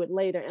wanted to do it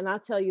later. And I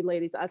tell you,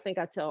 ladies, I think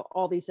I tell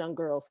all these young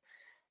girls,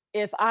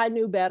 if I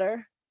knew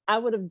better, I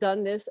would have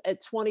done this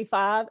at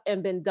 25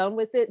 and been done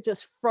with it,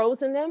 just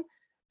frozen them,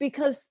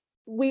 because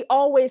we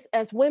always,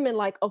 as women,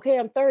 like, okay,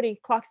 I'm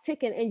 30, clock's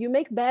ticking, and you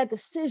make bad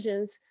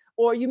decisions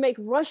or you make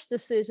rush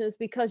decisions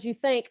because you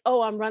think,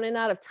 oh, I'm running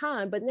out of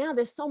time. But now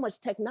there's so much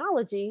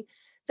technology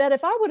that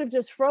if I would have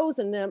just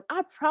frozen them,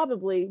 I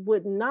probably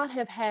would not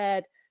have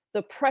had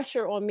the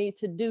pressure on me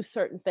to do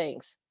certain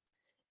things.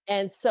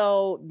 And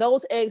so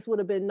those eggs would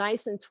have been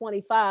nice in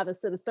 25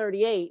 instead of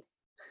 38.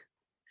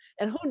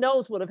 And who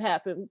knows what have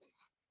happened.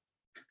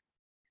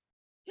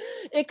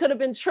 It could have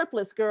been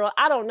triplets, girl.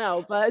 I don't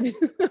know, but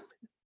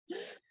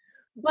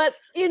but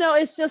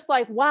it's just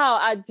like, wow,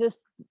 I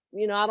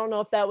don't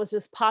know if that was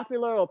just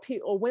popular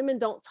or women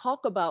don't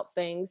talk about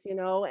things,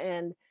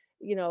 and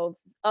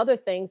other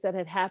things that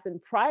had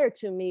happened prior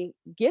to me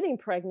getting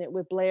pregnant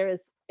with Blair.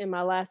 Is in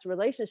my last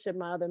relationship,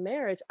 my other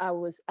marriage, I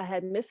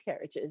had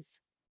miscarriages,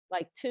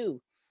 like 2.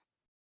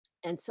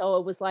 And so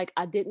it was like,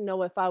 I didn't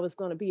know if I was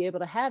going to be able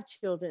to have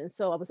children. And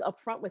so I was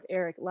upfront with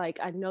Eric, like,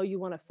 I know you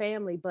want a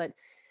family, but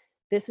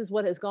this is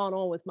what has gone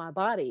on with my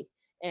body.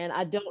 And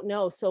I don't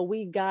know. So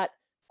we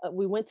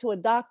went to a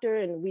doctor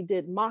and we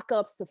did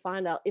mock-ups to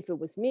find out if it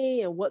was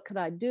me and what could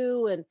I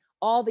do and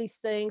all these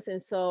things.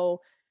 And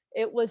so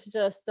it was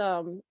just,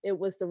 it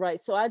was the right.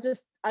 So I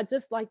just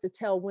like to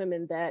tell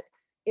women that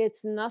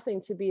it's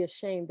nothing to be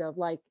ashamed of.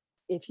 Like,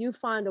 if you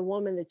find a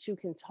woman that you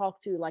can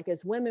talk to, like,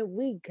 as women,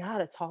 we got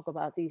to talk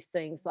about these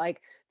things. Like,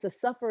 to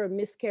suffer a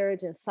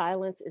miscarriage in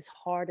silence is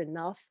hard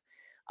enough.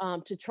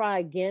 To try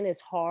again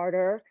is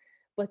harder.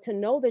 But to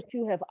know that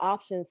you have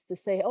options to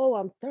say, oh,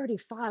 I'm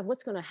 35,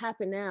 what's going to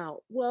happen now?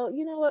 Well,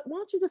 you know what? Why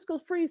don't you just go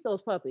freeze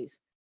those puppies?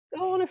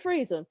 Go on and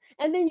freeze them.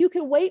 And then you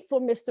can wait for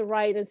Mr.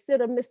 Right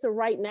instead of Mr.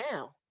 Right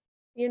now,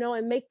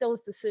 and make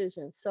those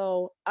decisions.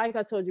 So like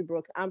I told you,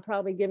 Brooke, I'm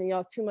probably giving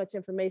y'all too much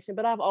information,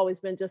 but I've always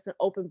been just an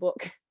open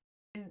book.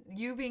 And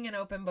you being an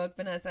open book,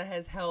 Vanessa,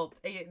 has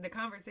helped the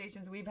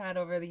conversations we've had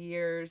over the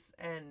years,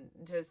 and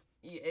just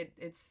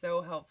it's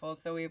so helpful.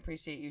 So we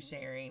appreciate you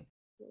sharing.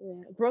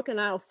 Yeah. Brooke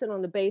and I will sit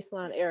on the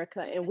baseline,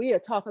 Erica, and we are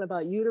talking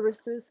about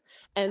uteruses.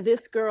 And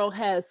this girl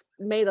has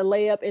made a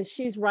layup and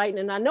she's writing.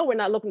 And I know we're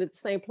not looking at the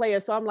same player.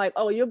 So I'm like,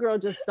 oh, your girl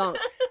just dunked.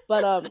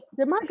 But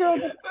did my girl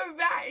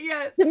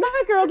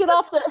get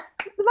off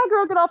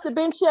the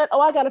bench yet?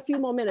 Oh, I got a few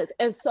more minutes.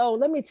 And so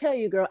let me tell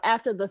you, girl,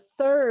 after the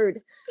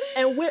third,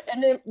 and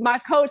then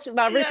my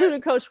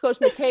recruiting coach, Coach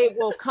McCabe,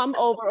 will come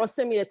over or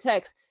send me a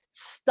text,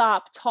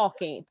 stop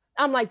talking.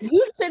 I'm like,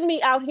 you send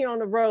me out here on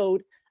the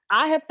road,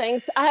 I have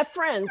things, I have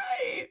friends.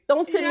 Right.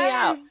 Don't send me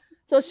out. Yes.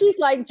 So she's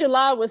like,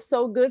 July was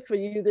so good for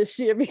you this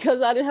year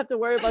because I didn't have to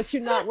worry about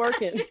you not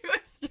working. She was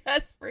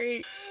stress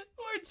free.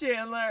 Poor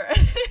Chandler.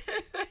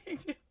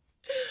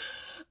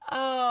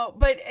 Oh,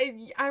 but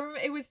I remember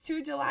it was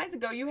 2 Julys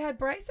ago. You had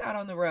Bryce out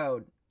on the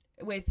road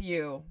with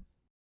you.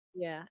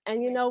 Yeah.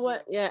 And you know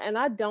what? Yeah. And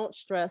I don't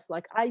stress.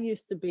 Like I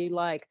used to be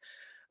like,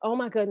 oh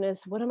my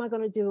goodness, what am I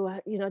going to do?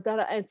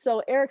 And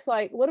so Eric's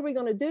like, what are we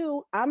going to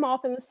do? I'm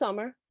off in the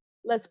summer.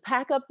 Let's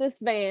pack up this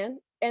van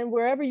and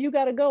wherever you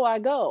got to go, I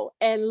go.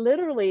 And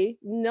literally,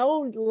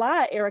 no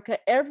lie, Erica,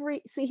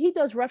 he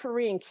does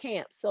refereeing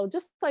camps. So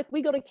just like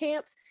we go to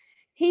camps,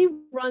 he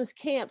runs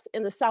camps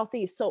in the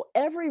Southeast. So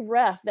every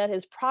ref that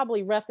has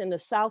probably ref in the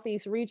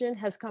Southeast region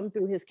has come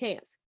through his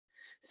camps.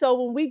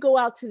 So when we go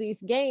out to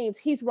these games,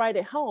 he's right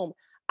at home.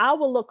 I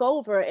will look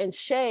over and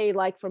Shay,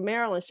 like from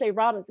Maryland, Shay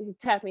Robinson, he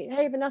tapped me,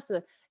 hey,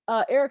 Vanessa,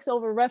 Eric's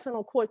over reffing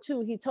on court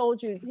 2. He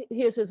told you,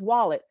 here's his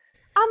wallet.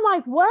 I'm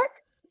like, what?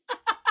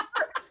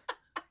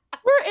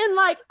 We're in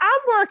like, I'm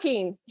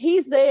working.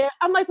 He's there.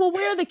 I'm like, well,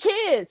 where are the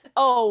kids?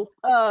 Oh,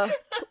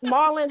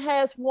 Marlon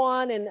has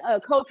one and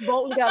Coach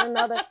Bolton got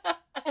another.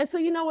 And so,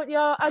 you know what,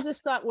 y'all, I just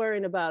stopped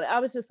worrying about it. I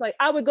was just like,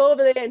 I would go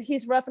over there and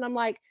he's reffing. I'm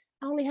like,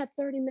 I only have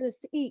 30 minutes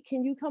to eat.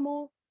 Can you come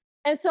on?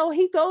 And so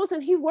he goes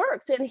and he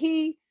works and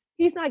he's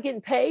not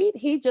getting paid.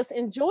 He just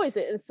enjoys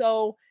it. And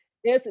so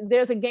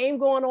there's a game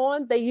going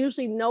on. They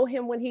usually know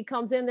him when he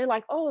comes in. They're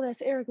like, oh,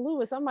 that's Eric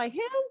Lewis. I'm like,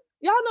 him?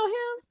 Y'all know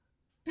him?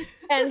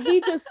 And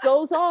he just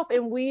goes off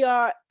and we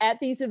are at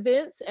these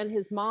events and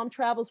his mom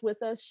travels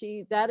with us.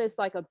 That is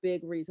like a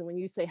big reason when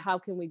you say, how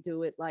can we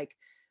do it? Like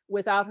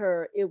without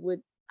her,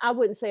 I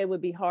wouldn't say it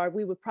would be hard.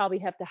 We would probably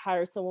have to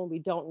hire someone we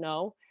don't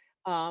know.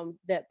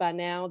 That by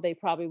now they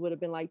probably would have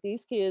been like,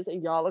 these kids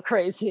and y'all are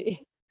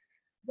crazy.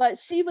 But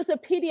she was a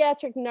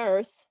pediatric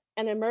nurse,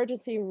 an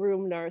emergency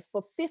room nurse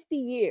for 50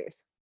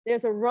 years.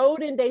 There's a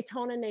road in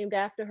Daytona named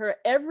after her.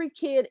 Every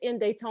kid in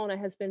Daytona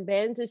has been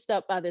bandaged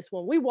up by this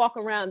one. We walk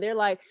around, they're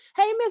like,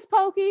 hey, Miss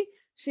Pokey.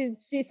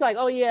 She's like,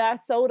 oh yeah, I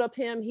sewed up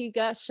him. He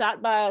got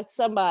shot by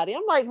somebody.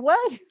 I'm like,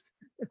 what?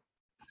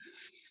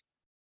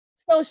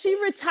 So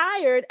she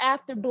retired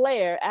after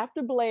Blair.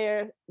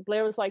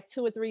 Blair was like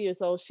 2 or 3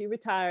 years old. She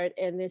retired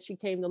and then she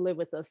came to live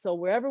with us. So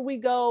wherever we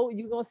go,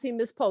 you're going to see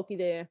Miss Pokey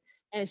there.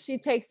 And she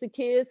takes the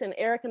kids and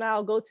Eric and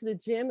I'll go to the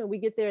gym and we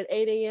get there at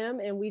 8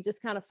 a.m. and we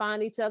just kind of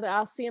find each other.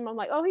 I'll see him. I'm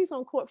like, oh, he's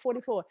on court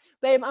 44.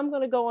 Babe, I'm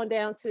going to go on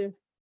down too.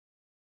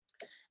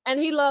 And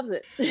he loves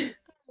it.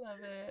 Love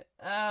it.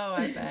 Oh,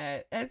 I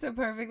bet. It's a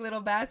perft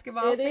little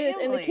basketball family. It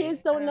is. And the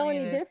kids don't know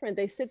any different.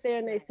 They sit there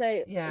and they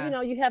say, yeah. You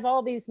know, you have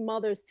all these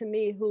mothers to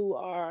me who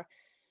are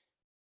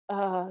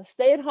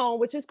stay at home,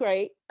 which is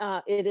great.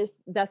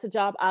 That's a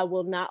job I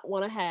will not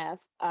want to have.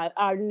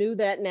 I knew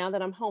that now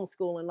that I'm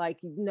homeschooling, like,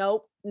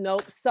 nope,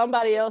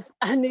 somebody else,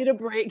 I need a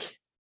break.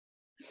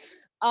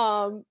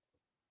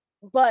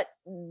 But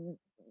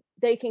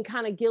they can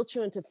kind of guilt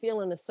you into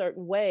feeling a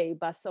certain way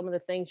by some of the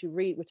things you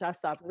read, which I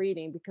stopped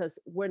reading because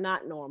we're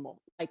not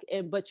normal.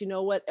 But you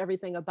know what?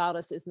 Everything about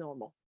us is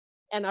normal.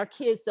 And our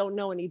kids don't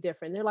know any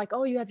different. They're like,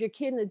 oh, you have your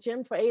kid in the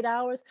gym for 8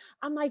 hours.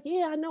 I'm like,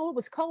 yeah, I know it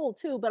was cold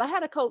too, but I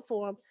had a coat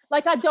for him.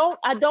 Like, I don't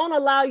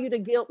allow you to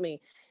guilt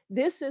me.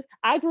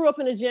 I grew up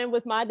in a gym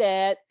with my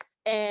dad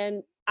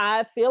and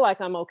I feel like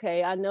I'm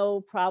okay. I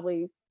know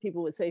probably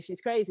people would say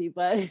she's crazy,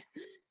 but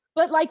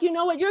like, you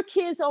know what, your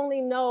kids only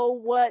know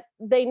what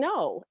they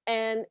know.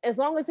 And as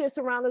long as they're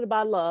surrounded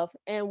by love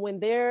and when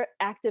their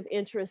active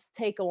interests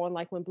take on,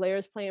 like when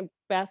Blair's playing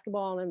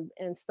basketball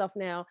and stuff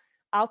now,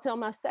 I'll tell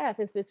my staff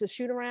if it's a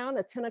shoot around,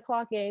 a 10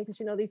 o'clock game, because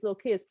you know, these little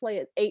kids play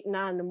at 8,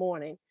 9 in the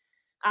morning.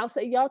 I'll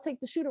say, y'all take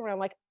the shoot around.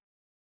 Like,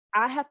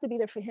 I have to be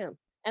there for him.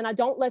 And I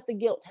don't let the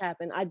guilt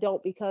happen. I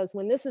don't, because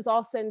when this is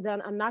all said and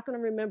done, I'm not going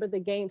to remember the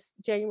games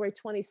January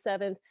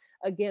 27th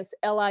against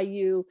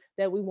LIU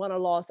that we won or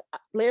lost.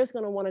 Blair's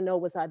going to want to know,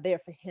 was I there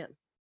for him?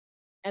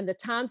 And the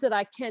times that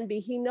I can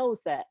be, he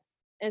knows that.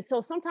 And so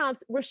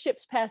sometimes we're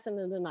ships passing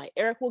in the night.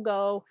 Eric will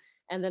go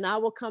and then I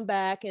will come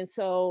back. And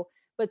so,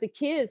 but the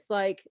kids,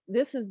 like,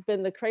 this has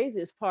been the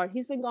craziest part.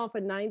 He's been gone for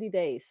 90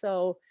 days.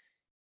 So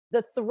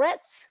the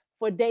threats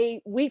for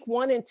week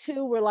 1 and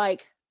 2 were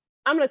like,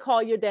 I'm going to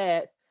call your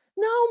dad.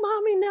 No,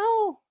 mommy,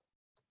 no.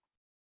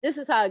 This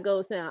is how it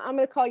goes now. I'm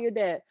going to call your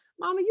dad.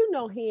 Mama, you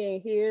know he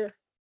ain't here.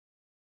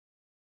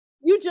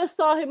 You just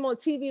saw him on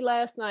TV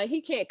last night.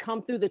 He can't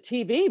come through the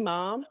TV,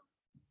 Mom.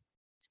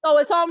 So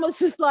it's almost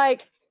just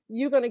like,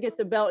 you're going to get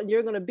the belt and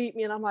you're going to beat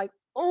me. And I'm like,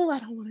 oh, I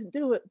don't want to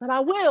do it, but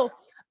I will.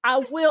 I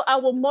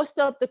will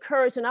muster up the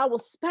courage and I will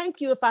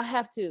spank you if I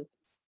have to.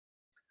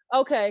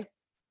 Okay.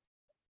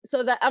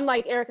 So that I'm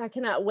like, Eric, I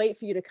cannot wait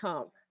for you to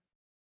come.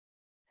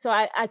 So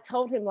I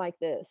told him like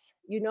this,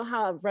 you know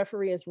how a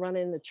referee is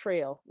running the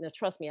trail. Now,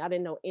 trust me, I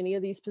didn't know any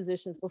of these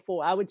positions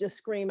before. I would just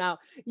scream out,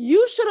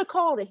 you should have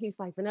called it. He's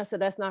like, Vanessa,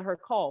 that's not her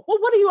call. Well,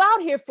 what are you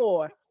out here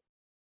for?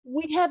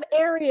 We have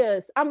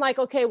areas. I'm like,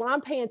 okay, well,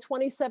 I'm paying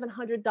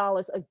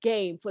 $2,700 a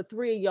game for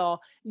 3 of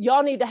y'all.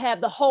 Y'all need to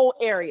have the whole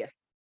area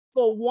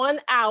for 1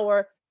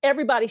 hour.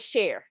 Everybody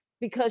share.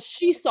 because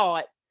she saw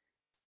it.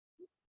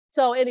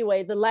 So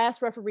anyway, the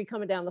last referee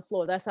coming down the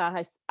floor, that's how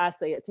I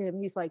say it to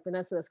him. He's like,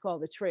 Vanessa, let's call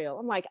the trail.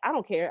 I'm like, I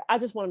don't care. I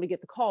just want him to get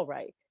the call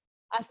right.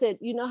 I said,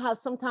 you know how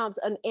sometimes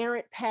an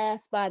errant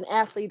pass by an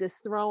athlete is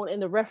thrown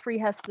and the referee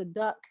has to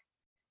duck?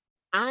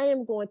 I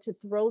am going to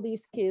throw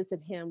these kids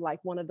at him like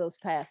one of those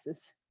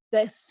passes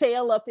that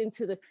sail up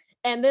into the,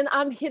 and then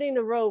I'm hitting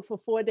the road for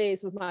 4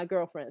 days with my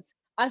girlfriends.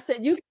 I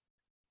said, you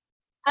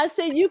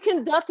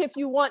can duck if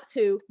you want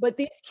to, but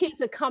these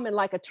kids are coming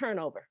like a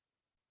turnover.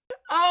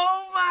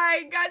 Oh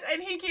my gosh.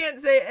 And he can't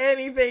say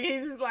anything.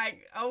 He's just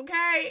like,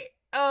 okay.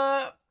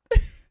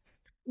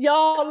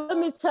 Y'all, let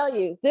me tell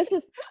you,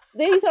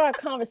 these are our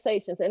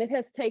conversations, and it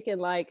has taken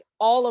like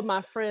all of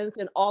my friends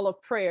and all of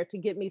prayer to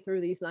get me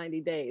through these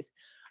 90 days.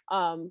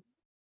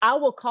 I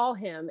will call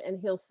him and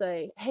he'll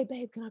say, hey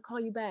babe, can I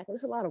call you back?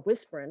 There's a lot of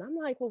whispering. I'm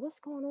like, well, what's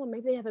going on?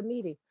 Maybe they have a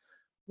meeting.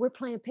 We're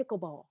playing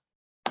pickleball.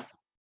 Isn't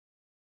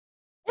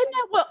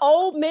that what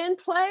old men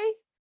play?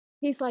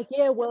 He's like,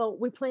 yeah, well,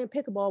 we're playing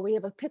pickleball. We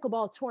have a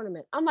pickleball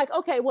tournament. I'm like,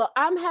 okay, well,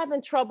 I'm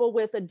having trouble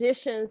with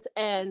additions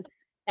and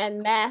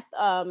math.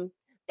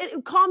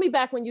 Call me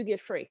back when you get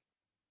free.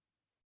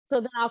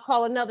 So then I'll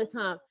call another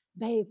time.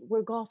 Babe,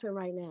 we're golfing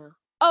right now.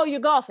 Oh, you're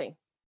golfing.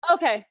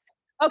 Okay.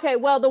 Okay.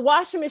 Well, the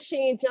washing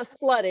machine just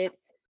flooded.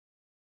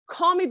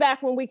 Call me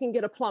back when we can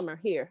get a plumber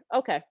here.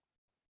 Okay.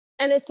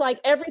 And it's like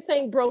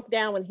everything broke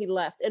down when he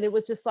left. And it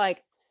was just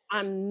like,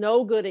 I'm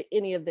no good at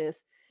any of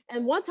this.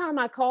 And one time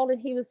I called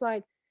and he was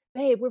like,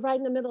 babe, we're right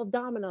in the middle of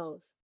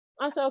dominoes.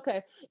 I said,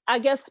 okay, I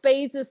guess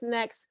spades is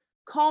next.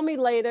 Call me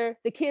later.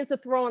 The kids are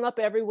throwing up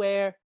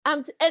everywhere.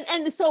 And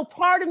so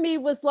part of me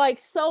was like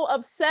so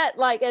upset,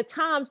 like at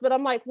times, but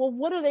I'm like, well,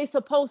 what are they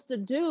supposed to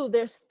do?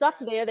 They're stuck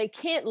there. They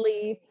can't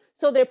leave.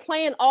 So they're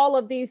playing all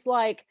of these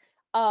like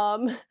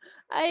I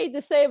hate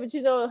to say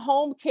it, but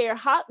home care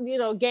hot,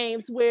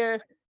 games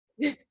where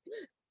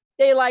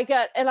they like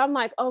and I'm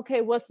like, okay,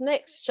 what's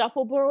next?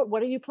 Shuffleboard?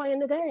 What are you playing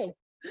today?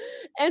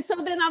 And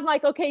so then I'm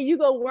like, okay, you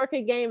go work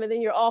a game and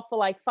then you're off for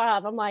like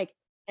 5. I'm like,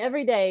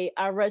 every day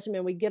our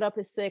regimen, we get up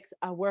at 6,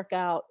 I work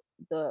out.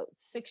 The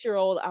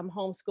 6-year-old I'm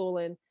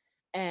homeschooling,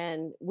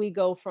 and we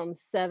go from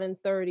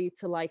 7:30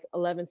 to like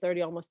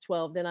 11:30, almost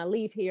 12. Then I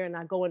leave here and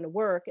I go into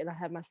work and I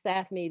have my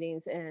staff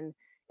meetings and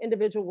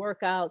individual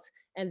workouts,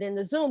 and then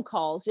the Zoom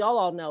calls. Y'all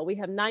all know we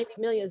have 90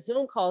 million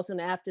Zoom calls in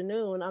the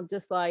afternoon. I'm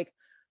just like,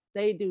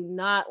 they do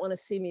not want to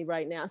see me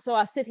right now. So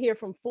I sit here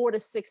from 4 to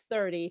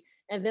 6:30,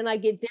 and then I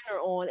get dinner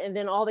on, and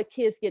then all the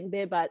kids get in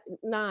bed by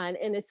 9.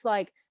 And it's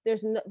like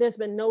there's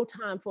been no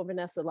time for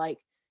Vanessa, like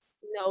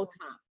no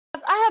time.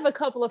 I have a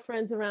couple of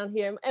friends around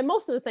here, and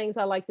most of the things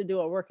I like to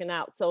do are working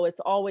out. So it's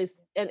always,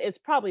 and it's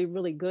probably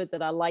really good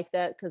that I like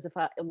that, because if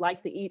I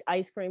like to eat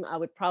ice cream, I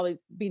would probably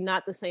be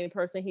not the same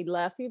person he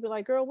left. He'd be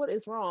like, girl, what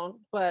is wrong?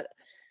 But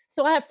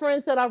so I have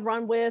friends that I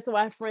run with, or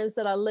I have friends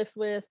that I lift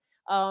with.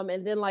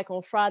 And then like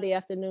on Friday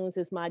afternoons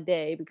is my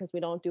day because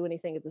we don't do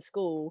anything at the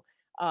school.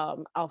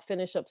 I'll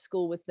finish up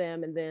school with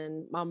them, and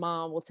then my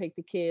mom will take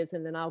the kids,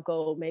 and then I'll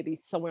go maybe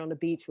somewhere on the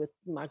beach with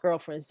my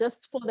girlfriends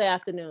just for the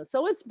afternoon.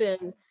 So it's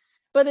been,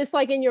 but it's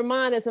like in your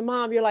mind as a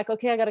mom, you're like,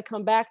 okay, I got to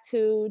come back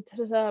to,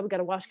 we got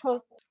to wash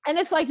clothes. And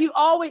it's like you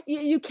always,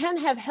 you can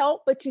have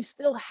help, but you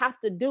still have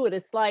to do it.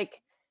 It's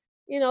like,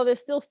 there's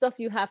still stuff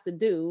you have to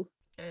do.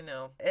 I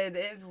know. It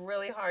is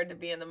really hard to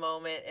be in the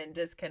moment and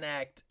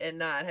disconnect and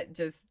not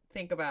just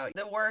think about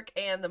the work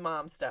and the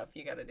mom stuff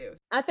you got to do.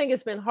 I think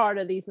it's been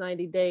harder these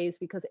 90 days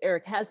because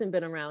Eric hasn't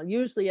been around.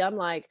 Usually I'm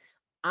like,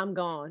 I'm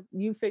gone.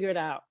 You figure it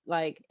out.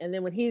 Like, and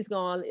then when he's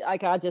gone,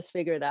 like, I just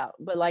figure it out.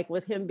 But like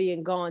with him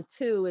being gone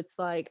too, it's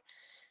like,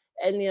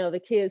 and the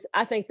kids,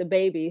 I think the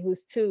baby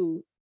who's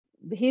 2,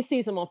 he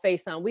sees them on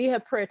FaceTime. We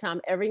have prayer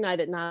time every night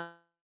at 9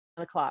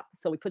 o'clock.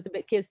 So we put the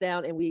big kids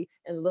down, and the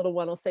little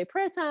one will say,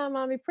 prayer time,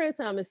 mommy, prayer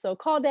time. And so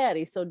call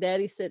daddy. So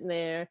daddy's sitting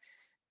there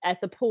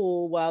at the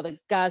pool while the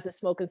guys are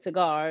smoking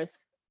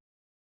cigars.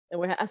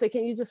 And I say,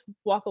 can you just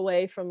walk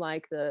away from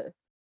like the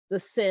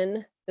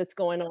sin that's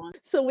going on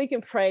so we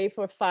can pray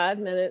for 5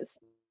 minutes?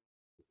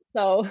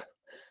 So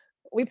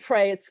we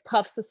pray, it's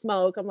puffs of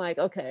smoke. I'm like,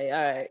 okay,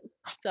 all right.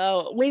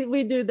 So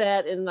we do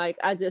that. And like,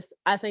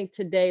 I think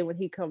today when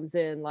he comes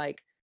in,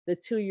 like the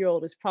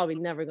 2-year-old is probably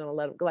never going to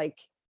let him, like,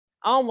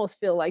 I almost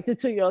feel like the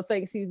 2-year-old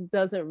thinks he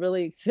doesn't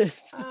really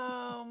exist.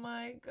 Oh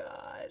my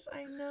gosh.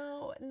 I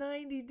know.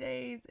 90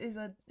 days is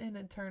an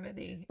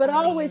eternity. But I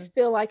always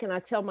feel like, and I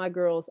tell my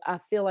girls, I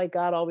feel like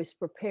God always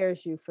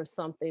prepares you for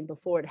something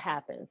before it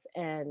happens.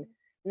 And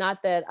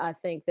not that I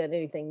think that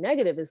anything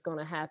negative is going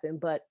to happen,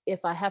 but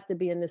if I have to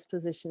be in this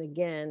position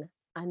again,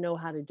 I know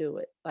how to do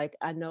it. Like,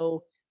 I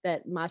know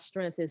that my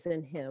strength is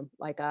in him.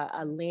 Like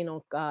I lean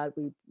on God,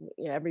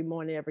 every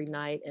morning, every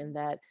night, and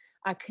that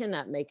I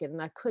cannot make it,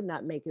 and I could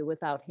not make it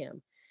without him.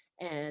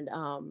 And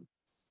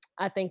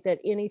I think that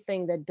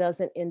anything that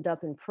doesn't end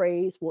up in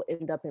praise will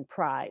end up in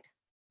pride.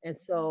 And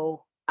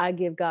so I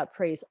give God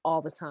praise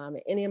all the time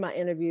in any of my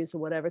interviews or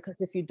whatever.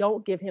 Because if you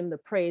don't give him the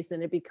praise,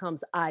 then it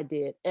becomes I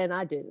did, and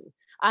I didn't.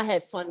 I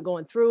had fun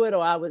going through it,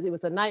 or it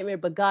was a nightmare,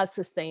 but God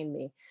sustained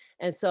me.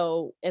 And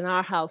so in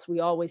our house, we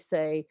always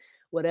say,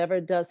 whatever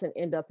doesn't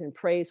end up in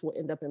praise will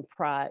end up in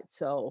pride.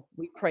 So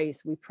we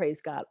praise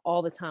God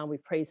all the time. We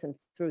praise him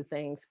through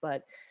things.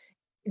 But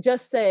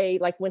just say,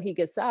 like, when he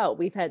gets out,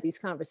 we've had these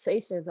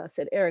conversations. I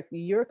said, Eric,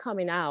 you're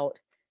coming out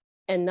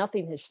and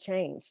nothing has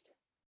changed.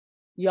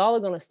 Y'all are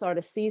going to start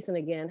a season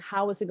again.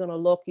 How is it going to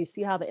look? You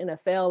see how the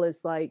NFL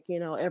is, like,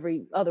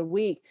 every other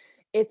week.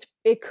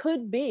 It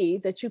could be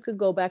that you could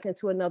go back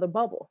into another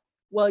bubble.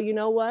 Well, you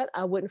know what?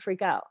 I wouldn't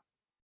freak out.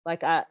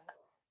 Like,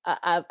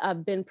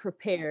 I've been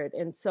prepared.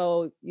 And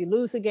so you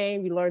lose a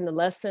game, you learn the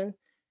lesson,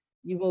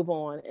 you move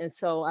on. And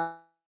so I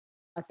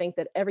think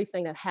that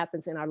everything that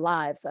happens in our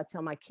lives, I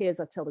tell my kids,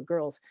 I tell the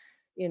girls,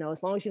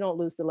 as long as you don't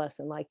lose the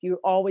lesson, like, you're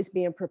always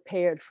being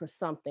prepared for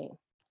something.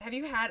 Have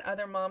you had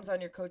other moms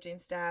on your coaching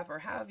staff, or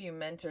how have you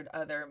mentored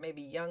other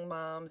maybe young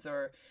moms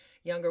or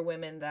younger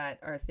women that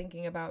are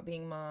thinking about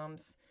being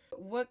moms?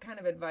 What kind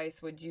of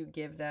advice would you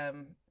give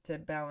them to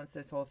balance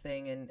this whole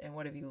thing, and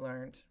what have you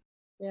learned?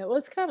 Yeah, well,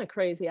 it's kind of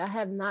crazy. I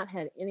have not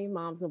had any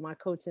moms on my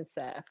coaching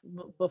staff.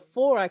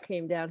 Before I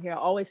came down here, I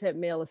always had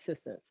male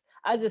assistants.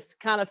 I just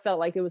kind of felt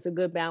like it was a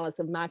good balance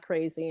of my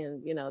crazy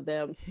and,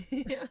 them.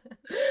 Yeah.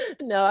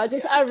 No,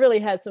 I really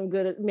had some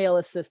good male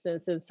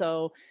assistants. And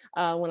so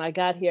when I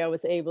got here, I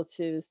was able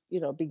to,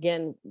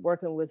 begin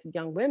working with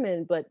young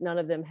women, but none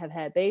of them have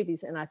had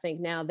babies. And I think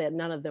now that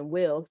none of them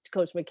will.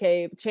 Coach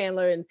McCabe,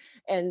 Chandler,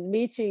 and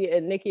Michi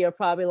and Nikki are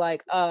probably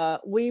like,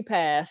 we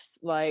passed.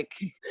 Like,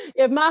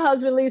 if my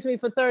husband leaves me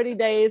for 30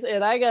 days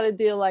and I got a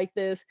deal like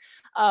this.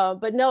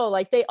 But no,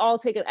 like, they all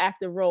take an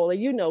active role.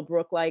 And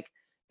Brooke, like,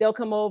 they'll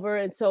come over.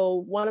 And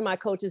so one of my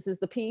coaches is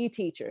the PE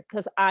teacher,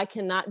 because I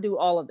cannot do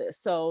all of this.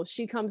 So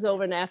she comes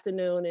over in the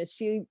afternoon and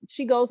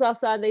she goes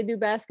outside. They do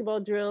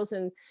basketball drills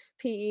and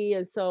PE.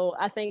 And so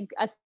I think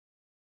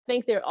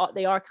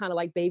they are kind of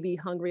like baby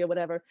hungry or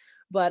whatever.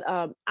 But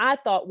I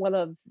thought one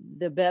of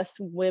the best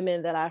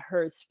women that I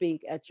heard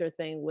speak at your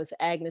thing was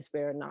Agnes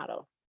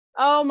Baronato.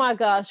 Oh my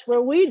gosh,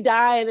 were we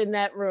dying in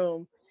that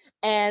room?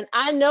 And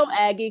I know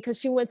Aggie because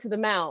she went to the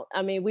Mount.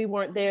 I mean, we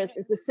weren't there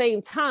at the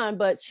same time,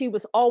 but she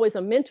was always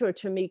a mentor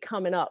to me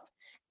coming up.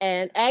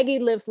 And Aggie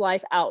lives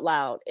life out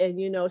loud. And,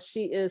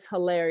 she is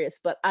hilarious.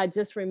 But I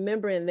just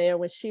remember in there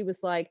when she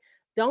was like,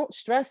 don't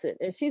stress it.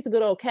 And she's a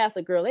good old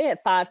Catholic girl. They had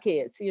 5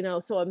 kids,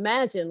 so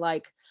imagine,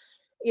 like,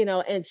 and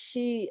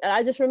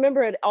I just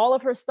remember at all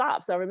of her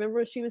stops. I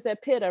remember she was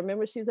at Pitt. I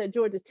remember she was at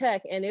Georgia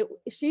Tech. And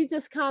she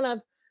just kind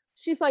of,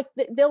 she's like,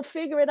 they'll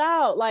figure it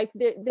out. Like,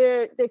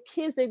 they're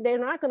kids, they're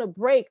not going to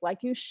break.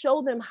 Like, you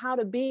show them how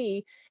to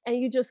be and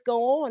you just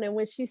go on. And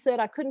when she said,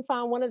 I couldn't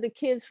find one of the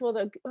kids for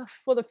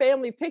the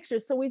family picture,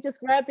 so we just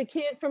grabbed the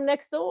kid from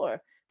next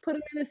door, put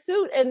him in a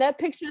suit, and that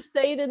picture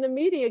stayed in the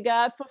media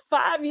guide for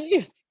 5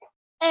 years.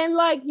 And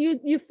like,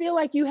 you feel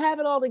like you have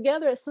it all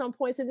together at some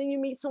points, and then you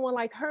meet someone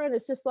like her and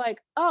it's just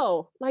like,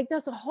 oh, like,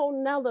 that's a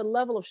whole nother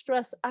level of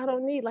stress I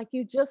don't need. Like,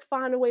 you just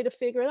find a way to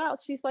figure it out.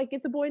 She's like,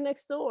 get the boy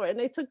next door. And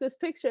they took this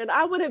picture and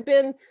I would have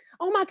been,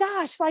 oh my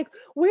gosh, like,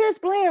 where's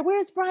Blair,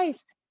 where's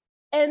Bryce?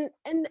 And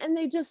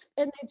they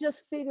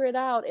just figure it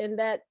out. And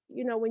that,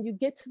 when you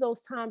get to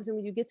those times and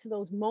when you get to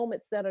those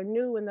moments that are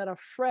new and that are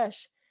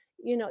fresh,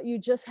 you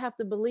just have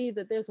to believe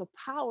that there's a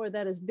power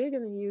that is bigger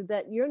than you,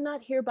 that you're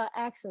not here by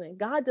accident.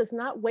 God does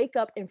not wake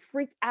up and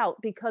freak out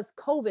because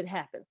COVID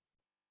happened.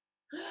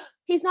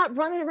 He's not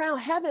running around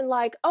heaven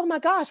like, oh my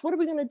gosh, what are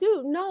we going to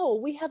do? No,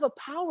 we have a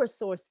power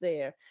source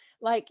there.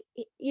 Like,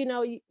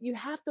 you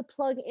have to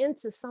plug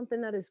into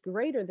something that is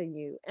greater than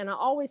you. And I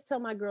always tell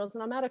my girls,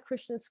 and I'm at a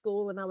Christian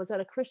school, and I was at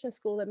a Christian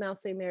school at Mount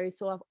St. Mary.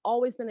 So I've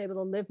always been able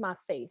to live my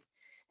faith.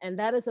 And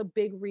that is a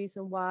big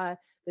reason why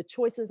the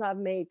choices I've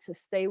made to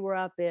stay where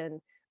I've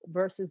been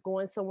versus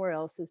going somewhere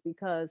else is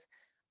because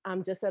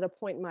I'm just at a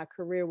point in my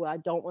career where I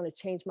don't want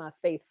to change my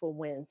faith for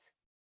wins.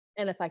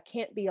 And if I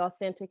can't be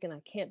authentic and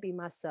I can't be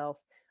myself,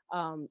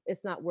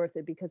 it's not worth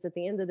it, because at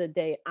the end of the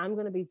day, I'm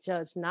going to be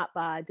judged not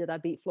by, did I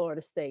beat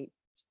Florida State?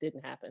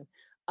 Didn't happen.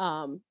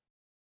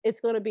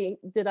 It's going to be,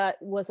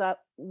 was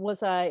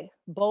I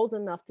bold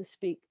enough to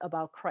speak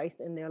about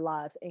Christ in their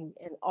lives and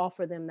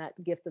offer them that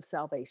gift of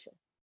salvation?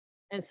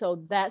 And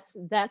so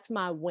that's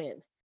my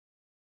win.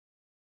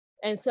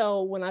 And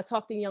so when I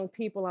talk to young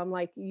people, I'm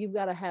like, you've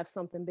got to have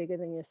something bigger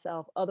than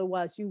yourself.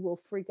 Otherwise, you will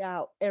freak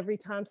out every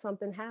time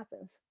something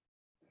happens.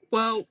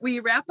 Well, we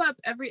wrap up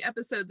every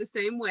episode the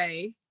same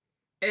way.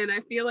 And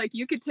I feel like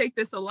you could take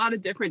this a lot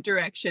of different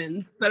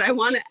directions. But I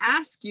want to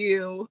ask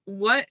you,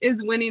 what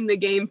is winning the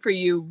game for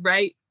you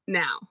right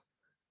now?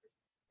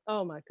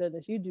 Oh, my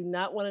goodness. You do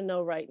not want to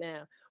know right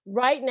now.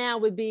 Right now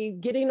would be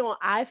getting on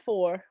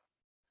I-4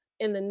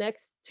 in the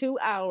next 2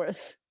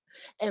 hours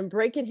and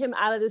breaking him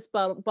out of this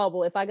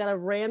bubble. If I got to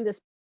ram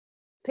this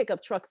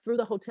pickup truck through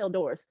the hotel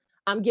doors,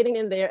 I'm getting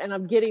in there and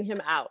I'm getting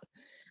him out.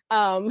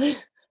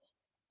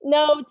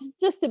 No,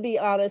 just to be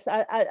honest,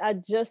 I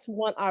just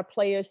want our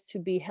players to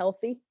be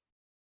healthy.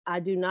 I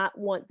do not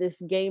want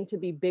this game to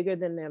be bigger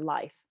than their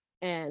life.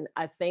 And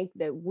I think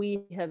that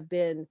we have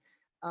been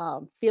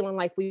feeling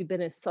like we've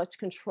been in such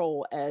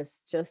control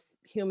as just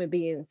human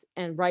beings.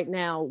 And right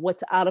now,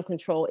 what's out of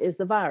control is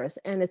the virus,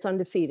 and it's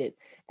undefeated.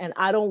 And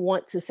I don't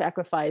want to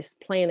sacrifice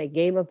playing a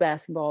game of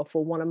basketball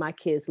for one of my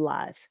kids'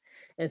 lives.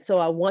 And so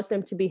I want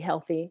them to be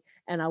healthy,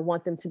 and I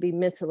want them to be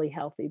mentally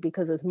healthy,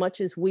 because as much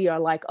as we are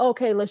like,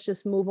 okay, let's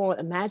just move on,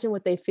 imagine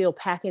what they feel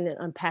packing and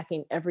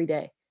unpacking every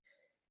day.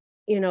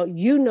 You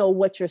know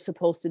what you're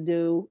supposed to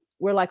do.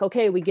 We're like,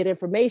 okay, we get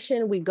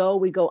information, we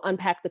go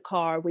unpack the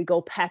car, we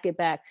go pack it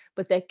back.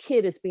 But that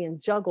kid is being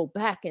juggled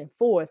back and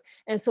forth.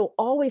 And so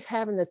always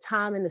having the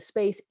time and the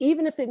space,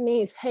 even if it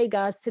means, hey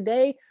guys,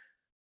 today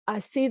I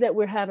see that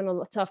we're having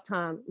a tough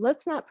time.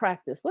 Let's not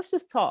practice. Let's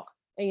just talk.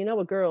 And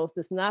with girls,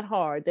 it's not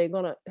hard. They're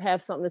going to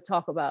have something to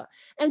talk about.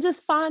 And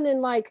just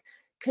finding like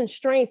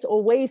constraints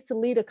or ways to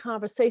lead a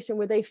conversation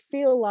where they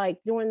feel like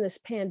during this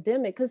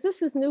pandemic, because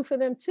this is new for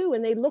them too.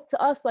 And they look to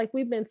us like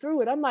we've been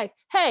through it. I'm like,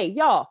 hey,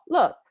 y'all,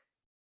 look,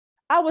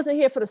 I wasn't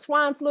here for the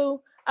swine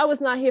flu. I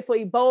was not here for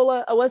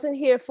Ebola. I wasn't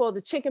here for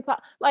the chicken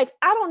pox. Like,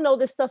 I don't know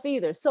this stuff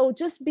either. So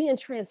just being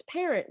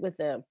transparent with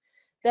them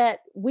that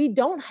we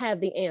don't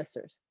have the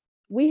answers.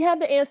 We have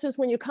the answers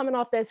when you're coming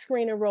off that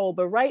screen and roll.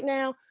 But right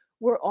now,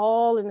 we're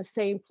all in the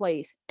same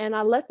place. And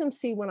I let them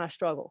see when I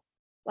struggle.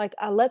 Like,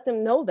 I let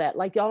them know that,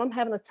 like, y'all, I'm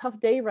having a tough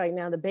day right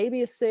now. The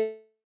baby is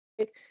sick.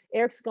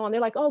 Eric's gone. They're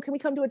like, oh, can we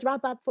come do a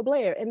drive-by for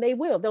Blair? And they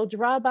will. They'll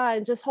drive by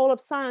and just hold up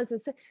signs and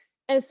say,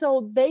 and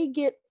so they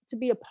get to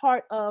be a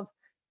part of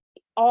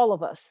all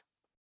of us,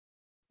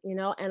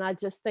 and I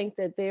just think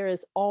that there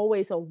is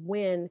always a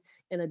win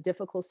in a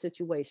difficult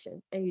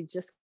situation, and you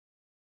just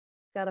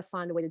got to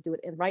find a way to do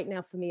it. And right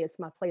now for me, it's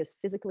my players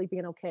physically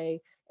being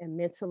okay and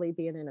mentally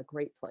being in a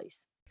great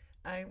place.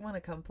 I want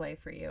to come play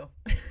for you.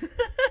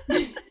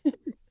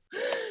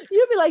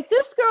 You'd be like,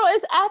 this girl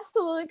is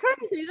absolutely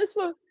crazy. This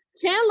one,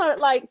 Chandler,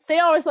 like, they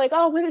always like,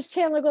 oh, when is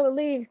Chandler going to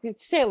leave?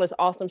 Chandler's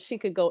awesome. She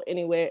could go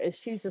anywhere. And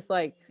she's just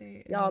like,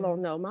 y'all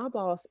don't know. My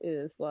boss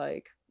is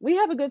like, we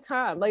have a good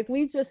time. Like,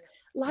 we just,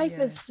 life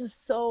is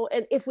just so,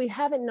 and if we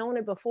haven't known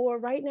it before,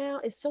 right now,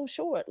 it's so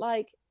short.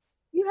 Like,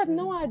 you have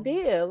no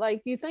idea.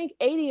 Like, you think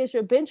 80 is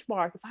your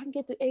benchmark. If I can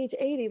get to age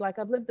 80, like,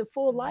 I've lived a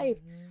full life.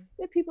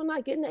 There are people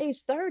not getting to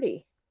age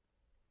 30.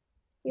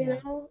 You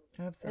know?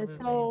 Absolutely.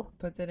 And so,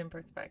 puts it in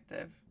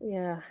perspective.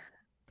 Yeah.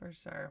 For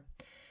sure.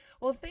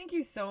 Well, thank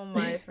you so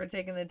much for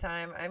taking the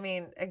time. I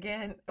mean,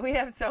 again, we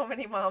have so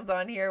many moms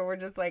on here. We're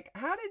just like,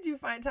 how did you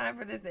find time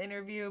for this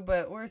interview?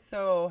 But we're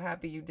so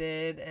happy you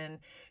did, and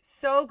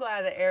so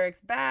glad that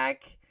Eric's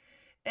back,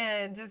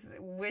 and just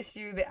wish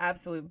you the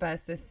absolute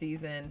best this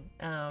season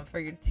for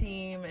your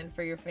team and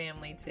for your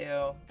family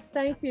too.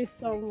 Thank you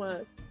so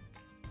much.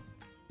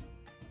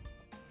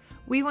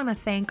 We want to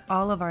thank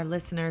all of our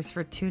listeners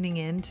for tuning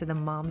in to the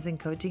Moms in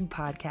Coaching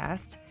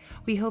podcast.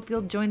 We hope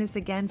you'll join us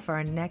again for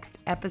our next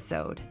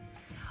episode.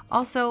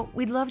 Also,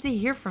 we'd love to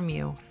hear from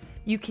you.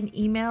 You can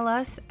email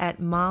us at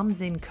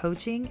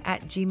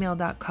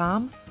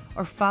momsincoaching@gmail.com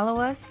or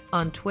follow us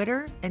on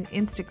Twitter and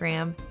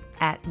Instagram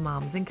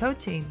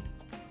 @momsincoaching.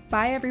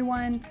 Bye,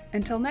 everyone.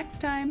 Until next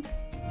time.